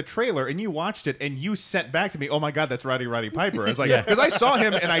sent you the trailer and you watched it and you sent back to me, oh my God, that's Roddy Piper. I was like, because I saw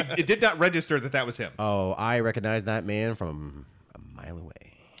him and it did not register that was him. Oh, I recognize that man from a mile away.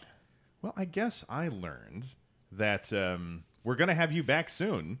 Well, I guess I learned that we're going to have you back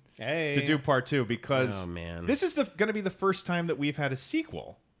soon to do part 2 because Oh, man. this is going to be the first time that we've had a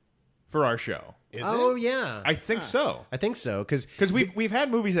sequel for our show. Is Oh, it? yeah. I think so. I think so because Because we've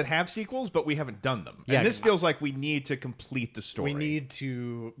had movies that have sequels, but we haven't done them. Yeah. And this feels like we need to complete the story. We need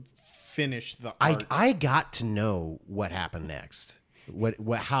to finish the art. I got to know what happened next,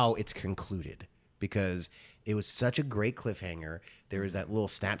 how it's concluded, because it was such a great cliffhanger. There was that little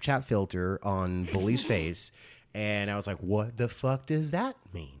Snapchat filter on Bully's face, and I was like, "What the fuck does that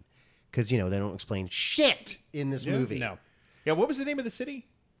mean?" Because they don't explain shit in this movie. No. Yeah, what was the name of the city?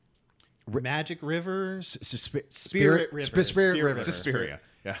 Magic River. Spirit River. River. Suspiria.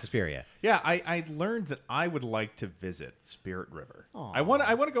 Yeah. Suspiria. Yeah, I learned that I would like to visit Spirit River. I want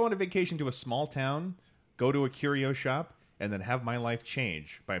to go on a vacation to a small town, go to a curio shop, and then have my life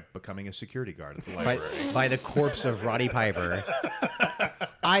change by becoming a security guard at the library. By the corpse of Roddy Piper.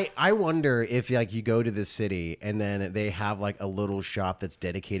 I wonder if like you go to the city and then they have like a little shop that's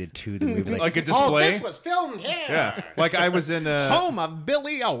dedicated to the movie, Like a display? Oh, this was filmed here. Yeah, like I was in Home of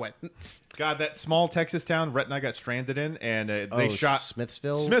Billy Owens. God, that small Texas town Rhett and I got stranded in, and they shot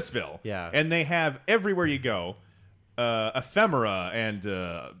Smithsville. Yeah. and they have everywhere you go, ephemera and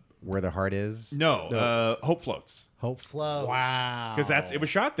Where the heart is. hope floats. Hope flows. Wow. Because it was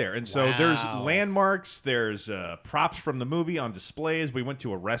shot there, and so there's landmarks, there's props from the movie on displays. We went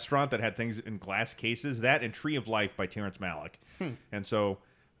to a restaurant that had things in glass cases. That and Tree of Life by Terrence Malick, and so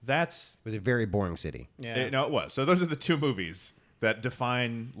that's It was a very boring city. Yeah. it was. So those are the two movies that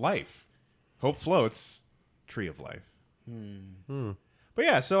define life: Hope Floats, Tree of Life. But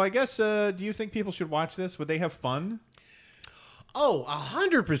yeah, so I guess do you think people should watch this? Would they have fun? Oh,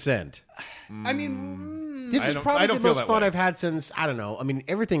 100%. I mean, This is I probably don't the feel most that fun way. I've had since, I don't know. I mean,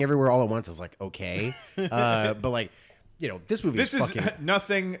 Everything Everywhere All at Once is like, okay. But like, this movie This is is fucking...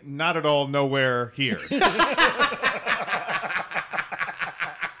 nothing, not at all, nowhere here.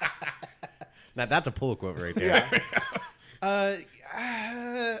 Now, that's a pull quote right there.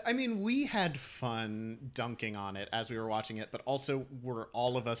 I mean, we had fun dunking on it as we were watching it, but also were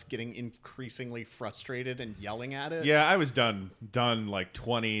all of us getting increasingly frustrated and yelling at it? Yeah, I was done like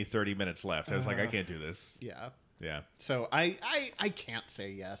 20, 30 minutes left. I was like, I can't do this. Yeah. Yeah. So I can't say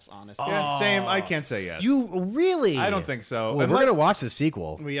yes, honestly. Yeah, same. I can't say yes. You really? I don't think so. Well, And we're like- gonna watch the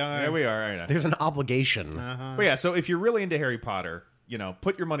sequel. We are. Yeah, we are. I know. There's an obligation. But yeah, so if you're really into Harry Potter,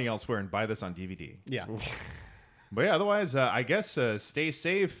 put your money elsewhere and buy this on DVD. Yeah. But yeah, otherwise, I guess stay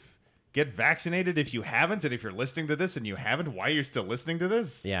safe. Get vaccinated if you haven't, and if you're listening to this and you haven't, why you're still listening to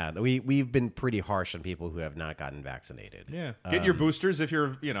this? Yeah, we've been pretty harsh on people who have not gotten vaccinated. Yeah. Get your boosters if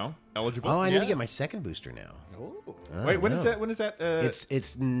you're, eligible. Oh, I need to Yeah. get my second booster now. Ooh. Wait, when is that? When is that?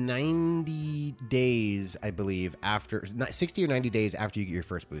 It's 90 days, I believe, after 60 or 90 days after you get your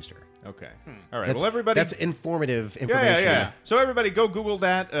first booster. Okay. All right. That's, Well, everybody. That's informative yeah, information. yeah. So everybody, go Google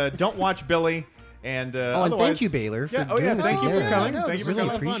that. Don't watch Billy. And Oh, and thank you, Baylor, for oh, yeah, doing this thank you for again. coming. I know, Thank this you was for a really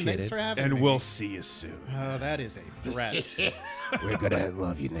lot of fun. appreciate Thanks it. for having And me. we'll see you soon. Oh, that is a threat. We're gonna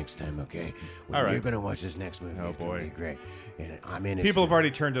love you next time, okay? All right. You're gonna watch this next movie. Oh, It's gonna boy. be great. And I'm in it. People have still. already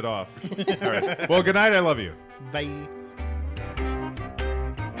turned it off. All right. Well, good night. I love you. Bye.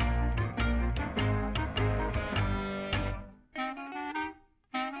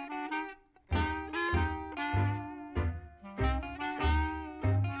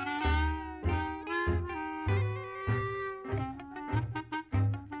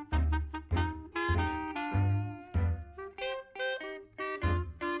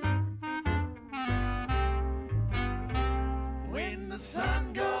 When the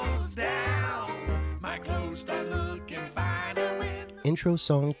sun goes down, my clothes start looking finer. Intro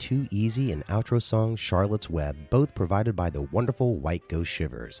song Too Easy and outro song Charlotte's Web, both provided by the wonderful White Ghost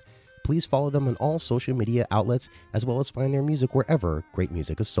Shivers. Please follow them on all social media outlets as well as find their music wherever great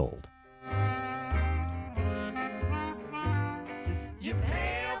music is sold.